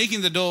woman is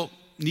making the dough,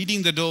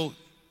 kneading the dough,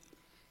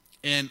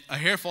 and a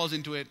hair falls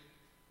into it,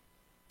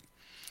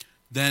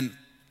 then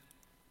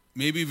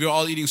maybe we're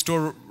all eating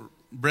store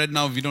bread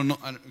now. We don't know,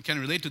 we can't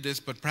relate to this,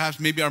 but perhaps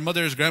maybe our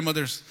mothers,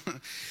 grandmothers,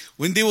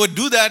 when they would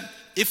do that,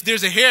 if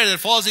there's a hair that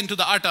falls into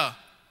the atta,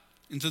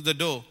 into the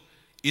dough,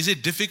 is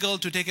it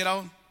difficult to take it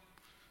out?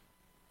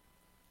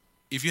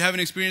 If you haven't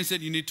experienced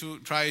it, you need to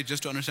try it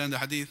just to understand the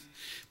hadith.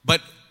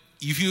 But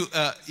if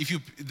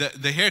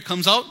the hair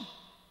comes out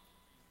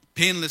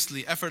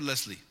painlessly,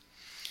 effortlessly,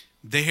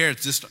 the hair,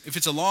 if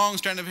it's a long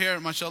strand of hair,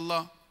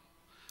 mashallah,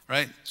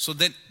 right? So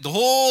then the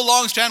whole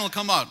long strand will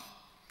come out.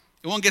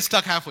 It won't get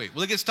stuck halfway.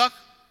 Will it get stuck?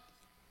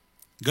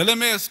 Gale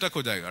mein stuck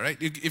ho jayega, right?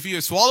 If you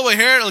swallow a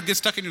hair, it'll get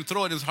stuck in your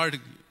throat. It's hard to,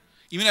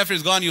 even after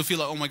it's gone, you'll feel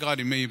like, oh my God,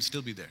 it may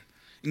still be there.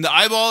 In the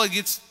eyeball, it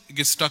gets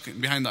stuck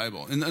behind the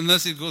eyeball. And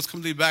unless it goes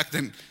completely back,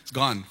 then it's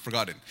gone,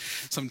 forgotten,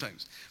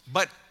 sometimes.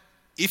 But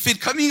if it's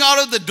coming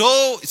out of the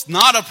dough, it's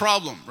not a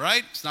problem,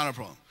 right? It's not a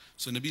problem.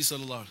 So Nabi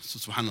Sallallahu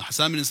Alaihi Wasallam,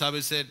 Hassan bin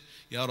Sabit said,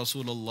 Ya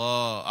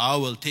Rasulullah, I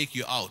will take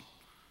you out.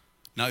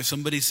 Now if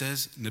somebody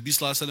says, Nabi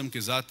Sallallahu Alaihi Wasallam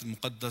ke Zat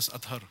Muqaddas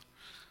Athar,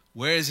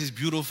 where is his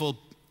beautiful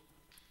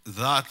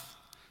Zat,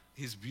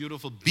 his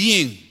beautiful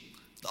being,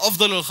 the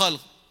Afdal al-Khalq,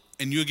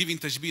 and you're giving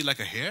tashbih like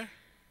a hair?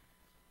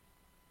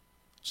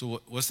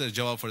 So what's the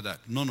jawab for that?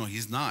 No,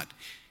 he's not.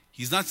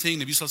 He's not saying,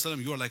 Nabi Sallallahu Alaihi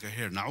Wasallam, you are like a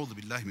hair. Na'udhu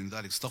billahi min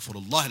dhalik,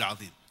 astaghfirullah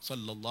al-azim,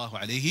 sallallahu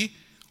alayhi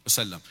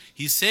wasallam.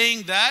 He's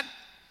saying that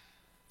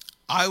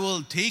I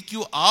will take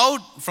you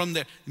out from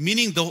there,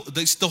 meaning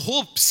the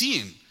whole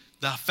scene.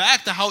 The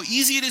fact that how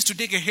easy it is to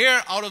take a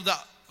hair out of the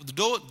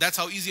dough, that's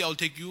how easy I'll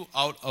take you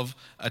out of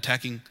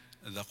attacking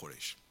the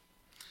Quraysh.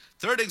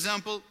 Third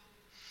example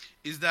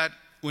is that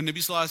when Nabi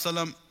Sallallahu Alaihi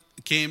Wasallam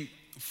came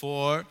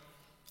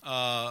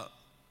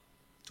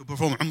to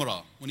perform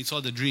Umrah, when he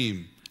saw the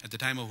dream at the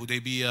time of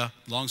Hudaybiyah,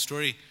 long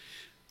story.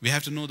 We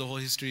have to know the whole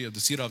history of the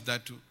seerah of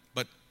that too.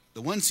 But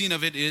the one scene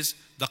of it is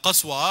the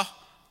Qaswa,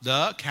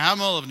 the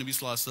camel of Nabi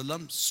Sallallahu Alaihi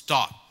Wasallam,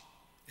 stopped.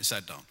 It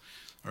sat down.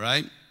 All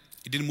right?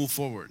 It didn't move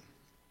forward.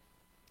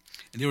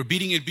 And they were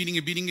beating it.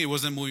 It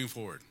wasn't moving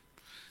forward.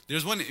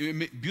 There's one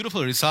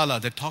beautiful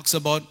risala that talks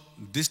about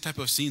this type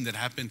of scene that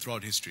happened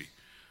throughout history,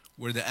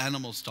 where the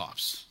animal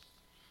stops.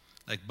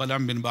 Like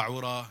Balam bin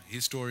Ba'ura,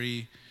 his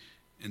story,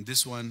 and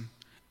this one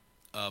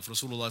of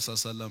Rasulullah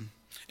Sallallahu Alaihi Wasallam.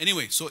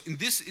 Anyway, so in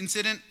this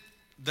incident,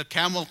 the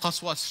camel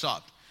Qaswa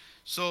stopped.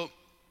 So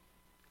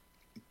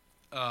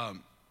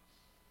Nabi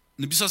Sallallahu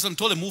Alaihi Wasallam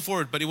told him move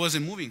forward, but it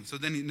wasn't moving. So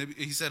then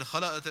he said,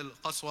 Khala'at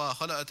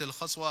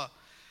al-Qaswa.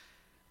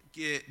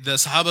 The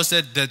Sahaba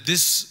said that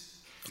this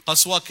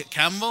Qaswa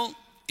camel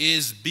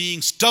is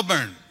being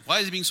stubborn. Why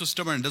is it being so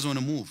stubborn? It doesn't want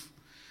to move.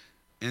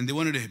 And they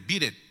wanted to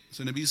beat it.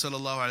 So Nabi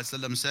Sallallahu Alaihi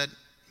Wasallam said,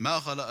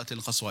 Ma khala'at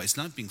al-Qaswa. It's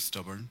not being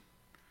stubborn.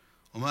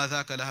 وَمَا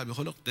ذَاكَ لَهَا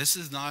بِخُلُقٍ. This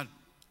is not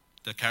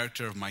the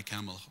character of my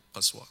camel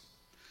Qaswa.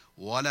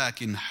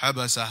 وَلَكِنْ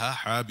حَبَسَهَا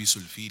حَابِسُ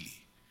الْفِيلِ.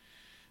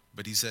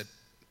 But he said,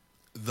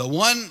 the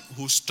one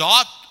who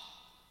stopped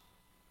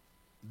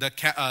the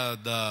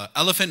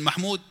elephant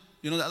Mahmud,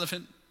 you know the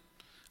elephant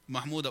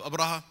Mahmud of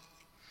Abraha?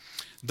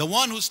 The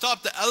one who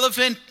stopped the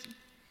elephant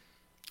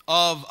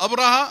of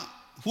Abraha,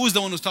 who is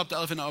the one who stopped the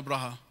elephant of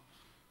Abraha?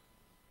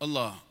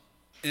 Allah.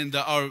 And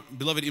our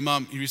beloved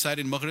Imam, he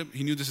recited Maghrib,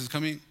 he knew this is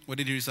coming. What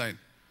did he recite?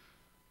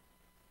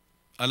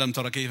 Alam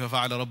tara kayfa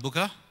fa'ala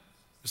rabbuka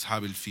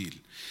ashabil fil.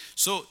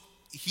 So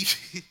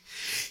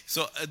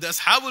the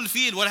ashabul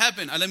fil, what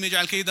happened? Alam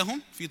yaj'al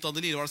kaydahum fi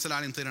tadlil wa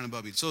arsala alayhim tayran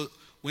ababil. So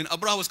when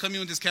Abraha was coming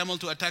with his camel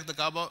to attack the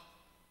Kaaba,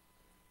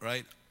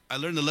 right? I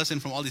learned the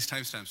lesson from all these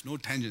timestamps, no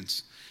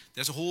tangents.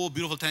 There's a whole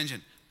beautiful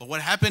tangent. But what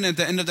happened at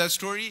the end of that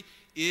story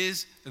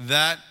is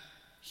that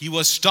he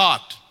was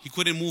stopped. He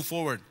couldn't move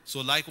forward. So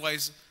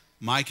likewise,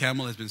 my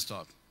camel has been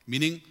stopped.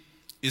 Meaning,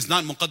 is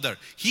not muqaddar.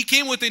 He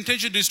came with the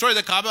intention to destroy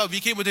the Kaaba. We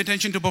came with the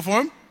intention to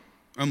perform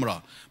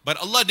Umrah. But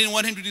Allah didn't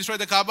want him to destroy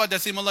the Kaaba.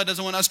 That same Allah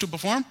doesn't want us to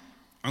perform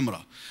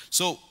Umrah.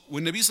 So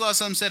when Nabi Sallallahu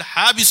Alaihi Wasallam said,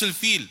 Habisul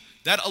Fil,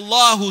 that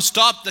Allah who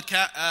stopped the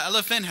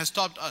elephant has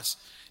stopped us.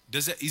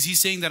 Is he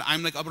saying that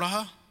I'm like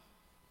Abraha?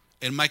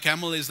 And my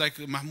camel is like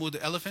Mahmud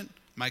the elephant?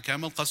 My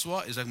camel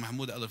Qaswa is like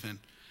Mahmud the elephant.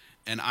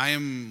 And I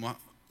am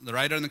the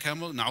rider on the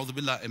camel? Na'udhu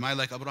billah, am I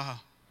like Abraha?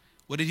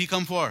 What did he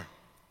come for?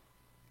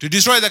 To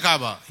destroy the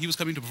Kaaba. He was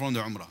coming to perform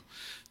the Umrah.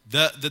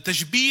 The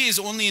tashbih is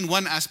only in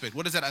one aspect.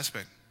 What is that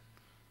aspect?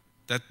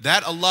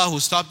 That Allah who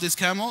stopped this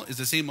camel is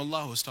the same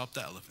Allah who stopped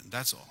the elephant.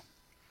 That's all.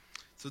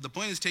 So the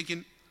point is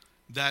taken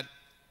that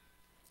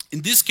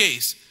in this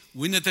case,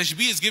 when the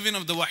tashbih is given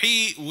of the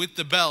wahi with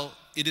the bell,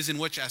 it is in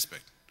which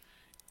aspect?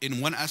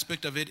 In one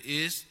aspect of it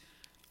is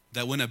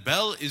that when a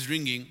bell is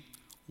ringing,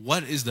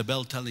 what is the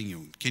bell telling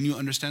you? Can you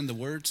understand the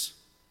words?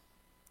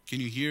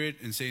 Can you hear it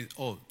and say,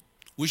 oh,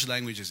 which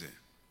language is it?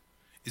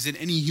 Is it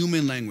any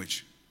human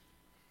language?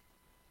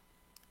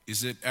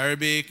 Is it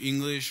Arabic,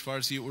 English,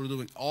 Farsi,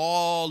 Urdu?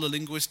 All the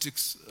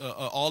linguistics,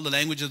 all the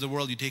languages of the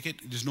world, you take it,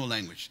 there's no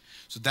language.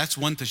 So that's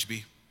one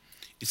tashbih.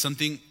 It's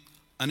something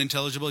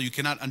unintelligible, you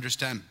cannot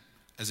understand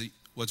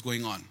what's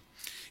going on.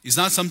 It's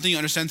not something you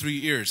understand through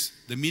your ears.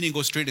 The meaning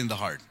goes straight in the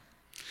heart.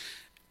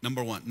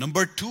 Number one.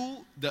 Number two,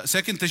 the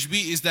second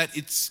tashbih is that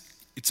it's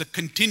a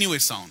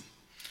continuous sound.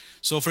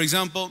 So for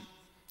example,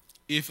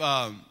 if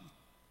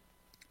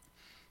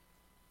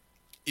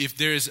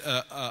there's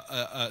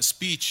a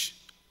speech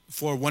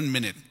for 1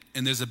 minute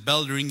and there's a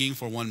bell ringing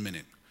for 1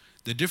 minute,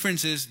 the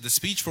difference is the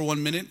speech for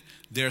 1 minute,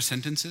 there are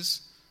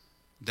sentences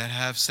that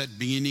have set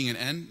beginning and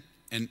end,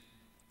 and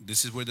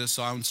this is where the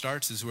sound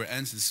starts, this is where it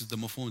ends, this is the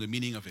mafhum, the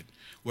meaning of it.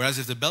 Whereas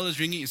if the bell is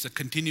ringing, it's a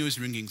continuous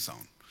ringing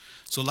sound.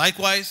 So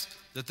likewise,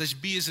 the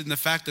tashbih is in the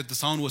fact that the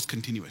sound was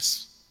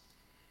continuous.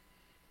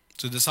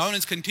 So the sound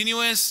is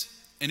continuous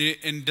and it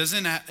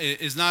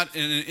is not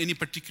in any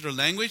particular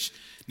language.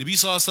 Nabi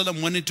Sallallahu Alaihi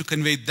Wasallam wanted to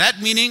convey that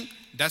meaning.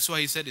 That's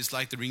why he said it's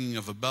like the ringing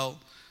of a bell.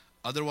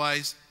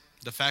 Otherwise,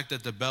 the fact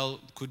that the bell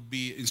could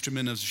be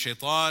instrument of the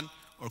shaitan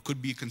or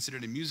could be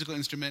considered a musical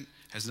instrument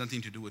has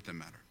nothing to do with the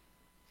matter.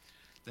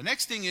 The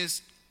next thing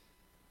is,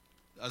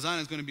 Azan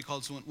is going to be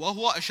called soon.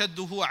 وَهُوَ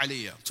أَشَدُّهُ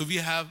عَلَيَّ. So we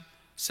have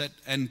set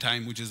end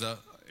time, which is the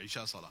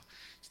Isha Salah.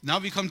 Now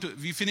we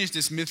finish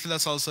this mithla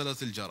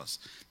salsalat al-jaras.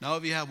 Now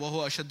we have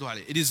وَهُوَ أَشَدُّهُ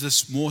عَلَيَّ. It is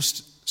the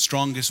most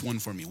strongest one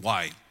for me.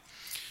 Why?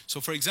 So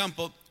for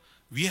example,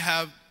 we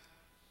have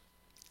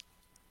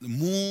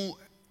muha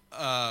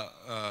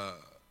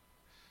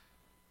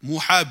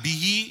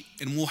bihi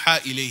and muha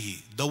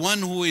ilayhi. The one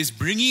who is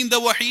bringing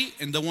the wahi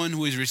and the one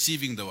who is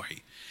receiving the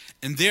wahi.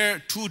 And they're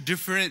two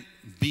different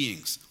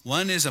beings.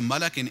 One is a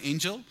malak, an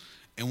angel,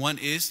 and one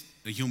is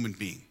a human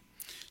being.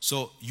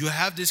 So you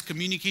have this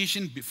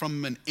communication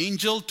from an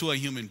angel to a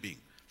human being,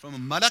 from a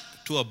malak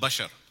to a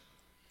bashar.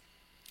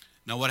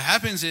 Now what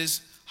happens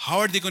is, how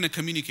are they going to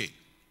communicate?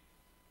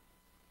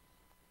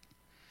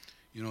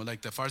 You know,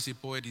 like the Farsi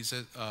poet, he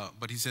says,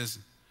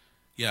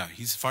 yeah,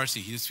 he's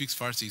Farsi, he speaks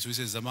Farsi. So he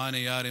says,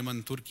 Zamane yare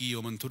man Turki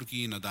o man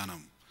Turki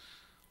nadanam.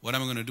 What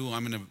am I going to do?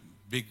 I'm in a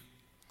big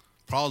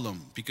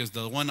problem because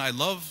the one I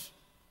love,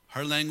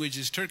 her language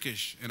is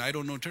Turkish and I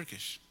don't know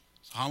Turkish.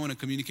 So how am I going to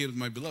communicate with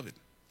my beloved?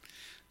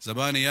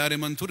 Zabane yare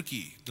man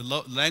Turki, the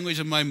language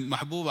of my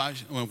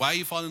mahbub. Why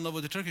you fall in love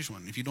with the Turkish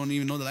one if you don't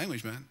even know the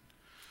language, man?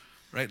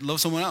 Right? Love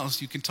someone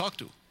else you can talk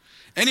to.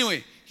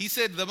 Anyway, he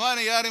said,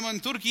 Zabane yare man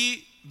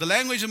Turki, the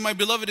language of my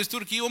beloved is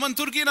Turki. Oman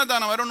Turki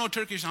nadanam. I don't know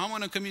Turkish. How am I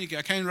going to communicate?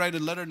 I can't write a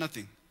letter,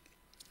 nothing.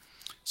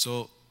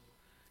 So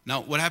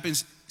now what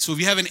happens? So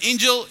we have an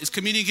angel is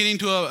communicating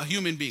to a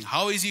human being.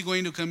 How are they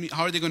going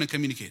to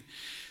communicate?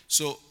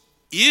 So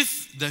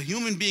if the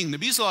human being,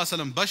 Nabi Sallallahu Alaihi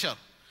Wasallam, Bashar,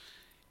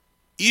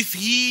 if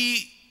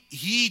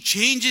he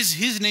changes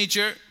his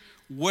nature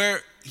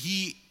where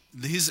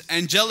his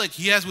angelic,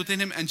 he has within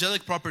him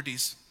angelic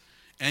properties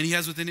and he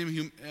has within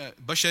him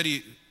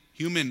bashari,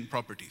 human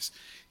properties.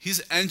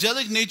 His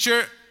angelic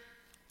nature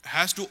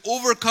has to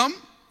overcome,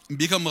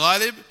 become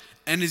ghalib,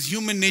 and his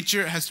human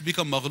nature has to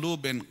become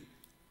maghlub and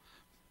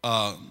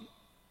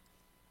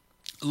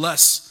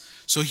less.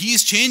 So he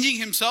is changing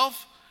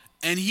himself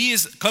and he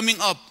is coming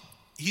up.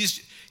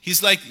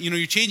 He's like,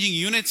 you're changing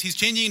units. He's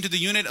changing into the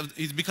unit of,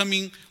 he's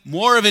becoming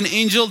more of an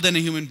angel than a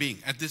human being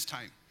at this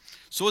time.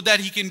 So that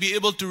he can be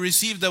able to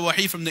receive the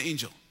wahi from the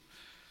angel.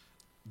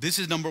 This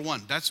is number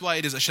one. That's why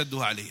it is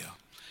ashaddu aliyah.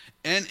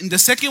 And the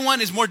second one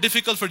is more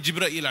difficult for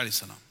Jibreel alayhi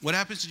salam. What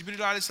happens to Jibreel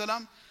alayhi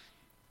salam?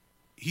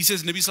 He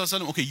says, Nabi sallallahu alayhi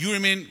wa sallam, okay, you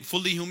remain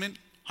fully human,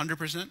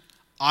 100%.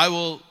 I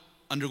will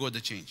undergo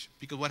the change.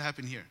 Because what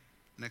happened here?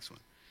 Next one.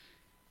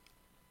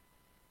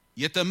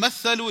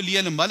 يَتَمَثَّلُ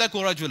لِيَ الْمَلَكُ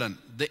رَجُلًا.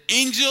 The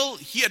angel,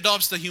 he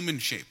adopts the human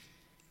shape.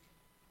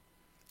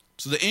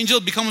 So the angel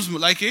becomes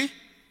like a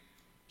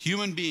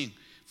human being.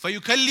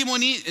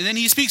 فَيُكَلِّمُنِي. And then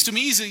he speaks to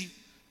me easily.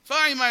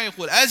 فَعِمَا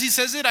يَقُولُ. As he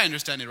says it, I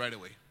understand it right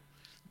away.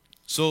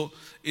 So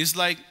it's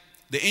like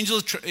the angel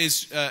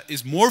is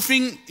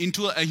morphing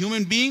into a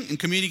human being and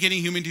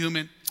communicating human to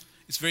human.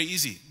 It's very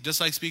easy. Just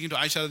like speaking to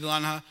Aisha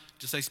radiallahu anha,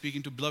 just like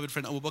speaking to beloved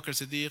friend Abu Bakr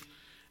Siddiq,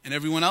 and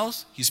everyone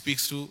else, he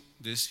speaks to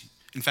this.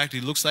 In fact, he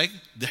looks like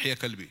Dihya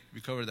Kalbi. We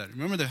covered that.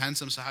 Remember the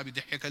handsome Sahabi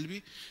Dihya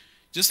Kalbi?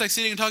 Just like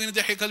sitting and talking to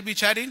Dihya Kalbi,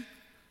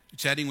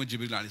 chatting with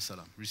Jibreel alayhi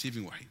salam,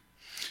 receiving wahi.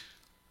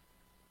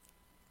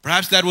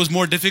 Perhaps that was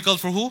more difficult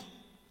for who?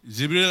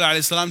 Jibreel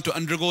alayhi salam to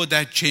undergo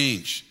that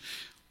change.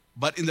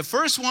 But in the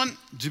first one,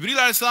 Jibreel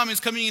alayhi salam is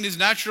coming in his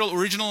natural,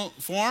 original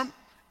form.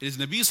 It is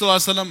Nabi sallallahu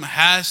alayhi wa sallam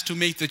has to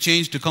make the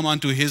change to come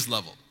onto his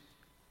level.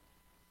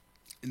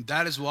 And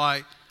that is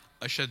why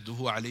Ashadduhu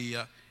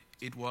Aliyya,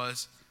 it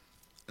was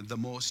the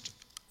most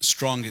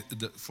strong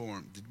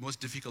form, the most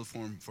difficult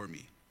form for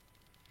me.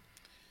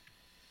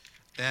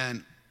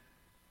 And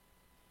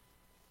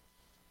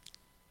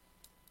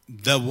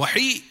the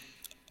wahi,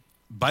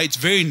 by its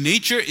very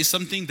nature, is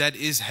something that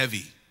is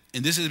heavy.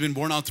 And this has been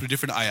borne out through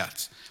different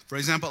ayats. For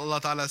example, Allah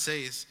Ta'ala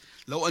says,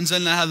 لو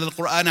أنزلنا هذا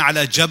القرآن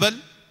على جبل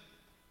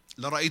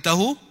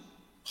لرأيته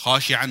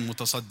خاشعا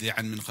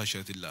متصدعا من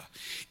خشية الله.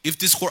 If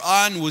this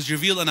Quran was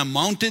revealed on a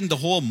mountain, the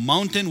whole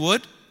mountain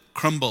would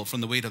crumble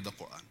from the weight of the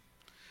Quran.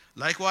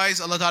 Likewise,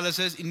 Allah Ta'ala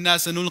says, إِنَّا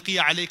سَنُلْقِي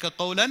عَلَيْكَ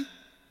قَوْلًا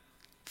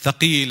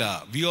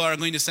ثَقِيلًا. We are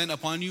going to send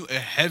upon you a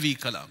heavy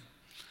kalam.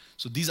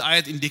 So these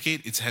ayat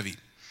indicate it's heavy.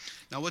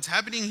 Now what's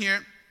happening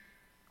here,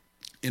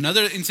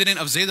 another incident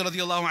of Zayd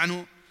radiallahu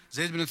anhu,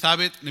 Zayd bin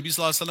Thabit, Nabi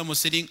sallallahu alayhi wa sallam was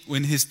sitting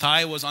when his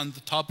thigh was on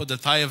the top of the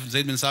thigh of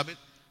Zayd bin Thabit.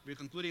 We're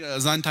concluding,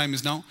 azan time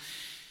is now.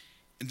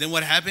 And then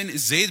what happened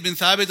is Zayd bin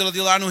Thabit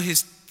radiallahu anhu,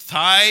 his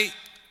thigh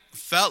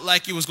felt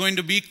like it was going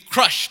to be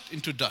crushed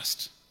into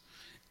dust.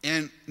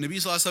 And Nabi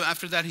sallallahu alayhi wa sallam,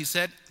 after that, he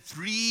said,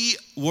 3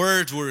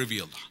 words were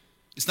revealed.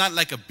 It's not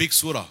like a big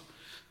surah.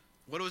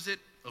 What was it?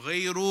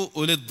 غَيْرُ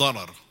أُولِي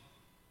الضَّرَرِ.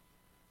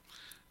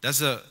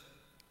 That's a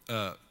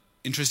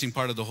interesting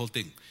part of the whole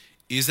thing.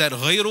 Is that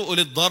غَيْرُ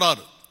أُولِي الضَّرَرِ.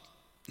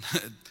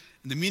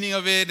 The meaning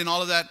of it and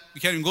all of that, we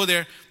can't even go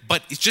there.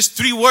 But it's just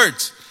 3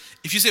 words.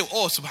 If you say,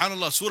 oh,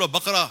 subhanAllah, Surah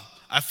Baqarah,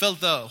 I felt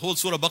the whole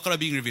Surah Baqarah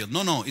being revealed.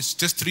 No, it's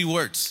just 3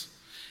 words.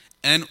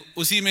 And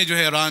usi mein jo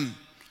hai Ran,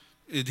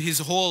 his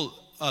whole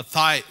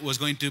thigh was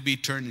going to be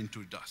turned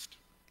into dust.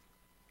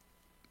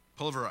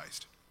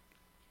 Pulverized.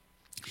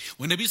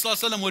 When Nabi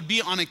sallallahu alaihi wasallam would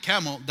be on a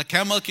camel, the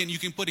camel you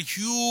can put a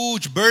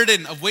huge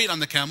burden of weight on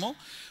the camel.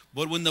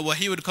 But when the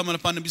wahi would come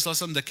upon Nabi sallallahu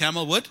alaihi wasallam, the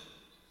camel would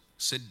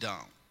sit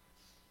down.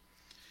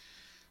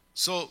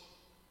 So,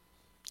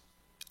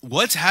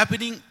 what's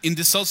happening in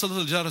this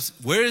Salsalatul Jaras?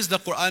 Where is the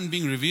Quran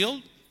being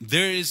revealed?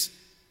 It's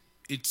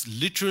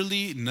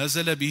literally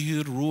nazala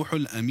bihi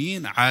ruhul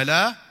amin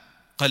ala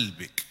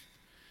qalbik.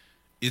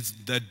 It's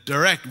the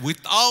direct,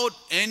 without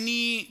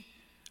any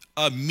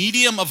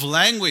medium of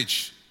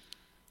language.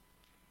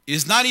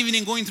 It's not even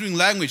in going through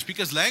language,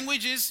 because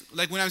language is,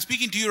 like when I'm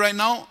speaking to you right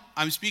now,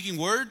 I'm speaking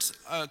words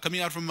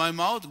coming out from my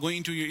mouth, going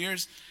into your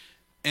ears,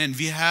 and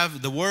we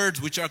have the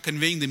words which are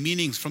conveying the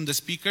meanings from the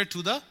speaker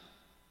to the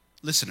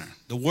listener,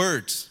 the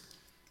words.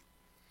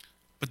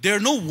 But there are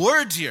no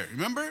words here,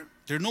 remember?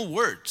 There are no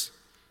words.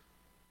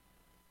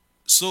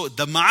 So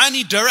the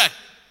ma'ani direct.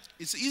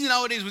 It's easy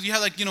nowadays when you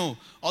have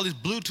all this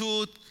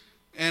Bluetooth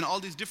and all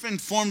these different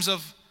forms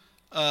of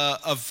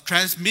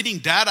transmitting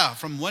data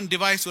from one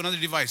device to another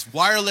device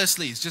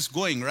wirelessly. It's just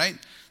going, right?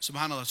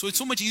 SubhanAllah. So it's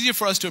so much easier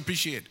for us to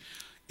appreciate.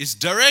 It's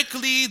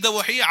directly the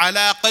wahi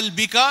ala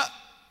qalbika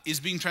is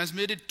being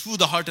transmitted to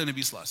the heart of Nabi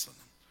sallallahu alaihi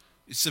wasallam.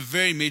 It's a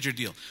very major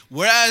deal.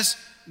 Whereas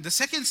the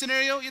second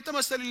scenario,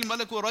 يَتَمَثَّلِ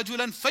الْمَلَكُ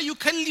رَجُلًا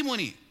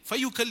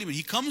فَيُكَلِّمُنِي.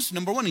 He comes,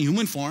 number one, in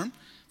human form.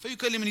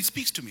 فَيُكَلِّمُنِي. He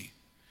speaks to me.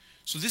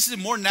 So this is a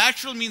more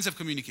natural means of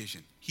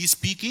communication. He's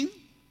speaking.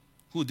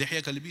 Who?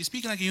 Dihya Kalbi. He's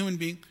speaking like a human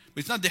being.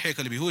 But it's not Dihya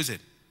Kalbi. Who is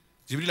it?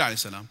 Jibreel alayhi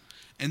salam.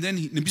 And then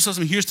Nabi sallallahu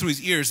alaihi wasallam hears through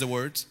his ears the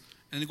words,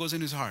 and it goes in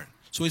his heart.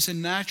 So it's a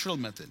natural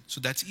method. So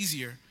that's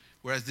easier.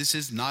 Whereas this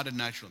is not a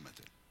natural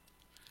method.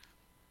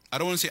 I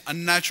don't want to say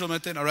unnatural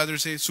method. I'd rather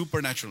say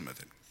supernatural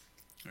method.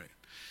 Right?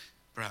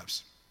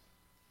 Perhaps.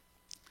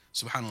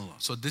 Subhanallah.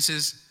 So this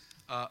is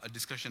a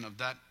discussion of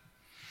that.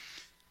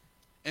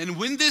 And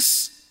when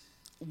this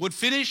would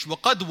finish,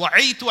 وَقَدْ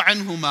وَعَيْتُ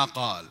عَنْهُ مَا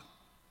قَالَ.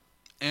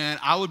 And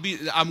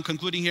I'm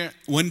concluding here.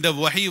 When the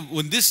wahi,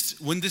 when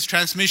this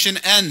transmission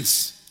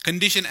ends,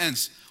 condition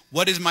ends,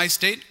 what is my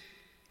state?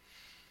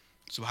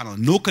 Subhanallah.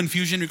 No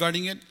confusion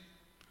regarding it.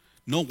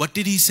 No, what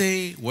did he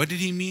say? What did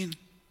he mean?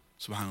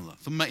 Subhanallah.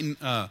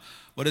 ثم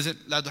what is it?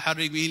 لا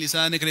تحرك به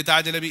لسانك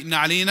لتعجل به إن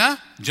علينا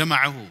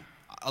جمعه.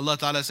 Allah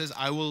Ta'ala says,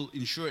 I will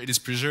ensure it is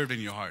preserved in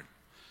your heart.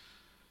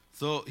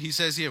 So he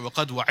says here,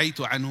 وَقَدْ وَعَيْتُ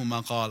عَنْهُ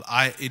مَا قَالَ.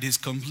 It is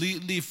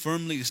completely,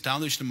 firmly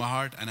established in my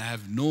heart, and I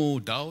have no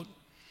doubt,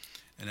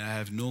 and I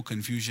have no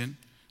confusion.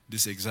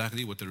 This is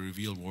exactly what the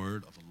revealed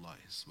word of Allah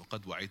is.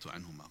 وَقَدْ وَعَيْتُ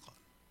عَنْهُ مَا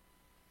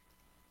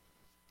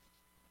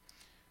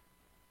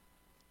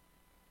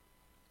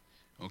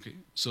قَالَ. Okay,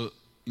 so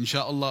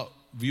inshallah,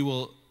 we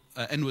will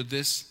end with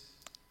this.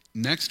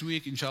 Next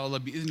week, inshallah,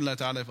 bi'idhnillah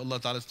ta'ala, if Allah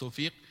Ta'ala's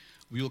tawfiq,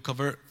 we will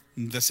cover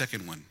the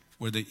second one,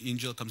 where the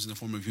angel comes in the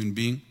form of a human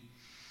being.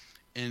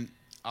 And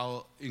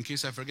in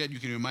case I forget, you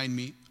can remind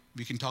me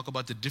we can talk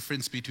about the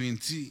difference between,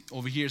 see,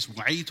 over here is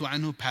وَعِيتُ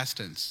عَنْهُ, past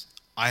tense.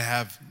 I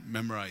have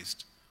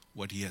memorized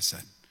what he has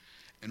said.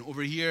 And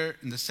over here,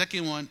 in the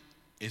second one,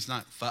 it's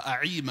not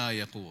فَأَعِي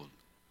مَا يَقُولُ.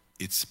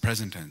 It's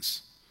present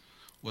tense.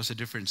 What's the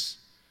difference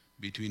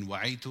between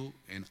وَعِيتُ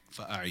and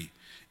فَأَعِي?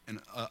 And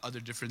other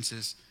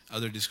differences,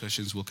 other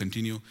discussions will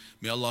continue.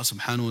 May Allah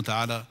subhanahu wa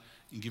ta'ala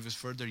give us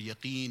further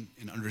yaqeen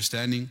and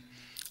understanding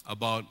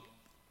about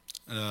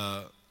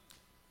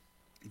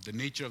the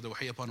nature of the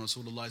wahi upon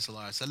Rasulullah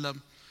sallallahu alaihi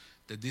wasallam,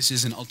 that this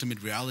is an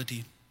ultimate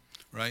reality,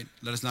 right?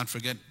 Let us not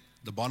forget,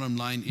 the bottom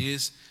line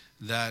is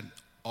that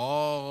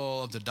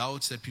all of the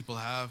doubts that people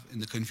have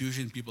and the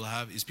confusion people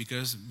have is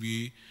because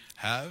we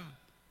have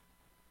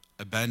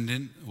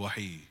abandoned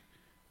wahi.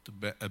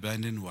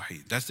 Abandoned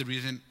wahi. That's the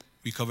reason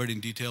we covered in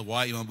detail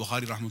why Imam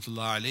Bukhari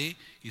rahmatullah alayh,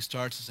 he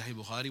starts Sahih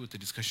Bukhari with the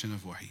discussion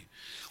of wahi.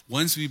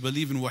 Once we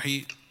believe in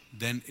wahi,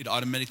 then it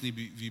automatically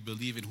we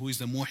believe in who is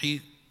the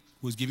muhi,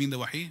 who is giving the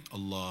wahi?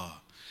 Allah.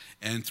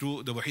 And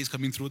through the wahi is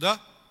coming through the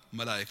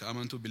malaika,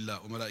 amantu billah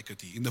wa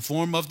malaikati, in the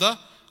form of the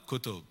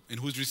kutub. And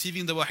who is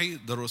receiving the wahi?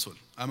 The Rasul.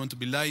 Amantu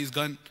billah is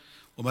gone,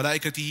 wa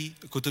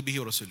malaikatihi, kutubihi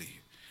wa rasulihi.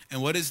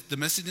 And what is the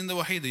message in the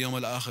wahi? The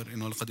yawm al-akhir,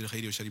 in al-qadr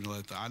khayri wa shari min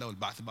Allah ta'ala, wal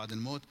ba'th ba'd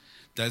al-maut.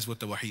 That is what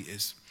the wahi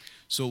is.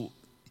 So,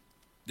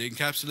 the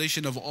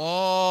encapsulation of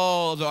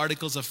all the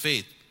articles of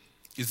faith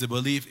is the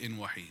belief in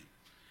wahi.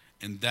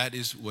 And that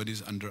is what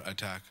is under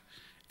attack.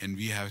 And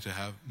we have to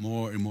have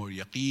more and more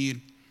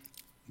yaqeen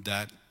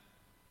that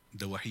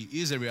the wahi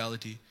is a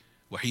reality.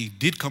 Wahi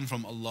did come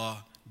from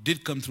Allah,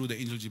 did come through the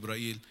angel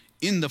Jibreel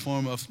in the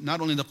form of not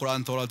only the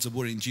Quran, Torah,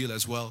 Zabur, Injil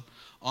as well,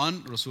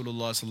 on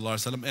Rasulullah sallallahu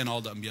alaihi wasallam and all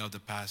the Anbiya of the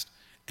past.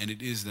 And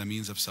it is the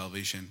means of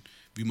salvation.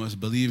 We must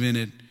believe in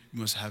it.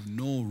 We must have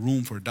no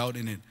room for doubt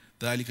in it.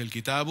 ذَلِكَ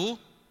الْكِتَابُ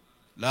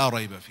لَا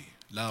رَيْبَ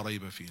فِيهِ لَا رَيْبَ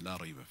فِيهِ لَا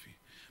رَيْبَ فِيهِ.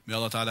 May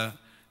Allah Ta'ala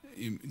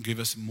give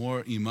us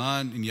more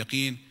iman and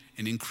yaqeen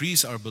and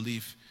increase our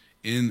belief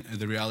in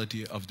the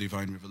reality of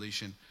divine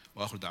revelation.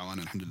 Wa akhir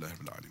da'wana alhamdulillahi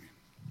rabbil alamin.